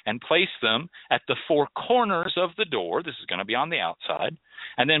and place them at the 4 corners of the door. This is going to be on the outside.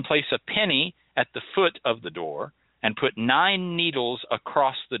 And then place a penny at the foot of the door and put 9 needles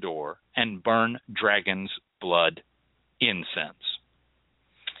across the door and burn dragon's blood incense.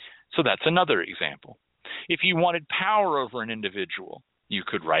 So that's another example. If you wanted power over an individual, you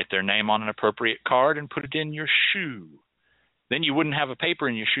could write their name on an appropriate card and put it in your shoe. Then you wouldn't have a paper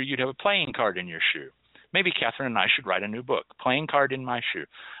in your shoe, you'd have a playing card in your shoe. Maybe Catherine and I should write a new book, Playing Card in My Shoe,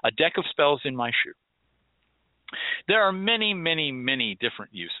 a deck of spells in my shoe. There are many, many, many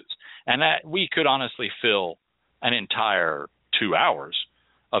different uses, and we could honestly fill an entire 2 hours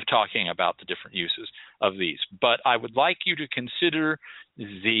of talking about the different uses of these. But I would like you to consider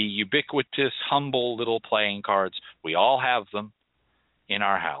the ubiquitous, humble little playing cards. We all have them in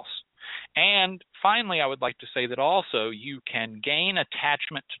our house. And finally, I would like to say that also you can gain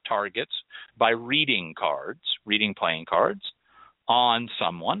attachment to targets by reading playing cards on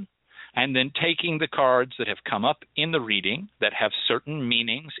someone, and then taking the cards that have come up in the reading that have certain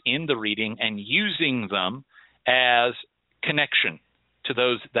meanings in the reading and using them as connection to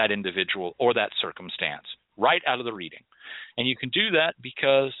that individual or that circumstance right out of the reading. And you can do that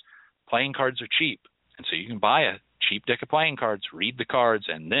because playing cards are cheap. And so you can buy a cheap deck of playing cards, read the cards,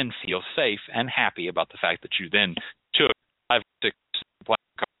 and then feel safe and happy about the fact that you then took 5 or 6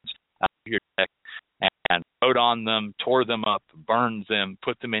 playing cards out of your deck and wrote on them, tore them up, burned them,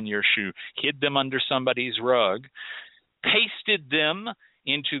 put them in your shoe, hid them under somebody's rug, pasted them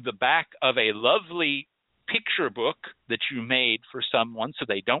into the back of a lovely picture book that you made for someone so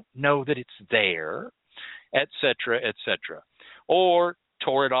they don't know that it's there, etc., etc. Or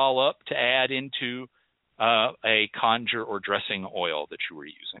tore it all up to add into a conjure or dressing oil that you were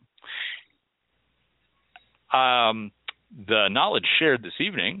using. The knowledge shared this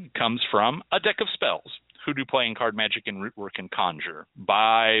evening comes from A Deck of Spells, Hoodoo Playing Card Magic and Rootwork and Conjure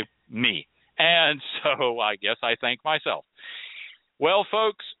by me. And so I guess I thank myself. Well,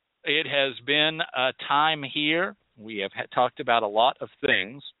 folks, it has been a time here. We have talked about a lot of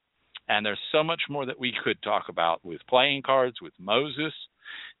things, and there's so much more that we could talk about with playing cards, with Moses,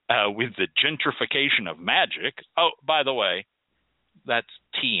 with the gentrification of magic. Oh, by the way, that's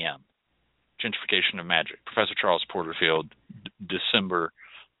TM, Gentrification of Magic. Professor Charles Porterfield, December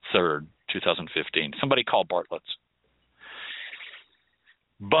 3rd, 2015. Somebody call Bartlett's.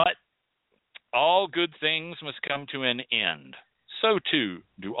 But all good things must come to an end. So too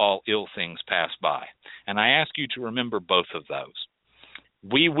do all ill things pass by. And I ask you to remember both of those.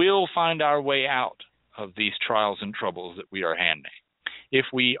 We will find our way out of these trials and troubles that we are handling if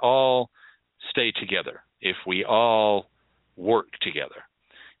we all stay together, if we all work together.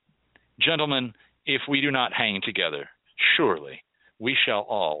 Gentlemen, if we do not hang together, surely we shall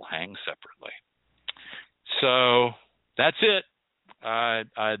all hang separately. So that's it.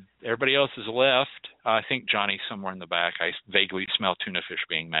 Everybody else is left. I think Johnny's somewhere in the back. I vaguely smell tuna fish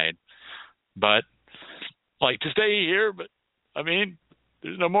being made. But I'd like to stay here, but I mean,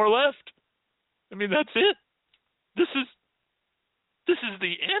 there's no more left. I mean, that's it. This is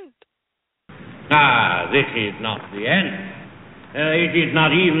the end. This is not the end. It is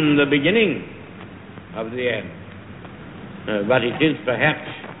not even the beginning of the end. But it is perhaps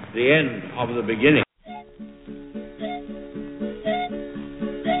the end of the beginning.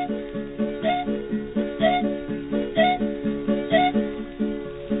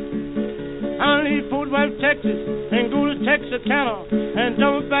 Texas, and go to Texarkana, and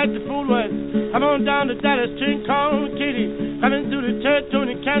don't back to Fort Worth. I'm on down to Dallas, train calling Katy, coming through the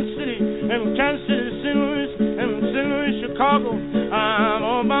territory in Kansas City, and Kansas City, St. Louis, and St. Louis, Chicago. I'm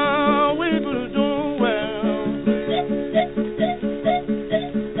on my way, but I'm doing well.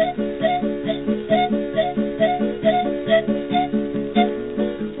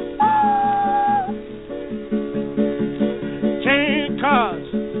 Change cars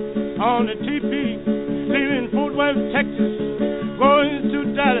on the TP. Leaving Fort Worth, Texas, going to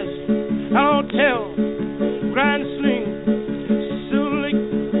Dallas, Hotel, Grand Sling, Silver Lake,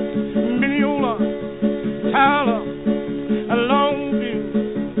 Mineola, Tyler, Longview,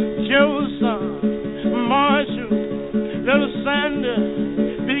 Jefferson, Marshall, Little Sandy,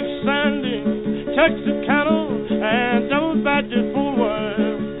 Big Sandy, Texarkana, and double back to Fort Worth.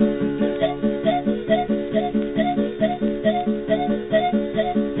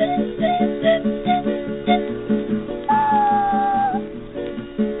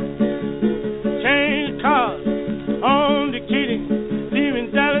 On the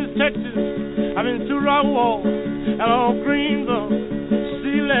Hello, Greenville,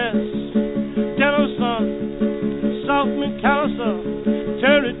 Sealess, Dennison, South McAllister,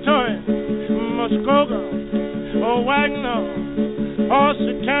 Territory, Muskogee, Wagner, Horse,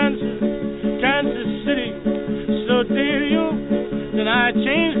 Kansas, Kansas City. So did you? Then I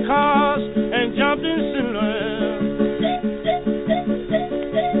changed cars and jumped in Cincinnati.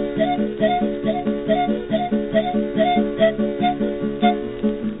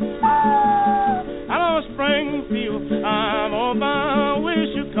 Hello, Springfield, I'm on my way to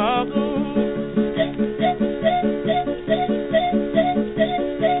Chicago.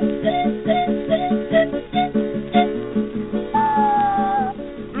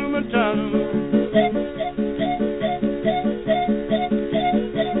 Bloomington.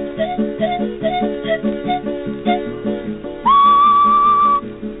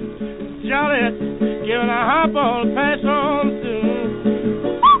 Jolly, giving a hop on, pass on through.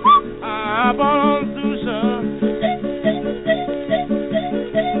 Hop on through, sir.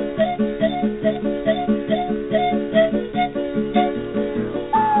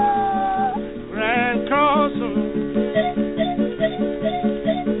 Grand Crossing.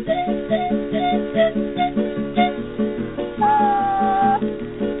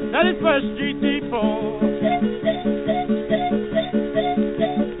 31st Street Depot.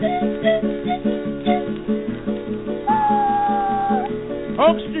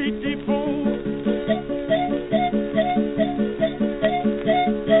 Oak Street Depot.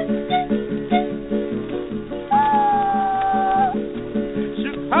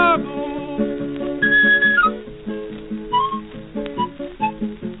 Chicago.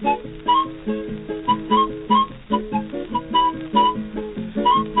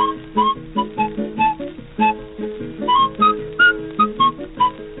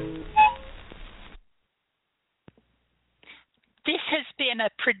 This has been a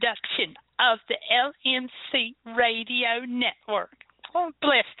production of the LMC Radio Network. Oh,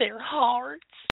 bless their hearts.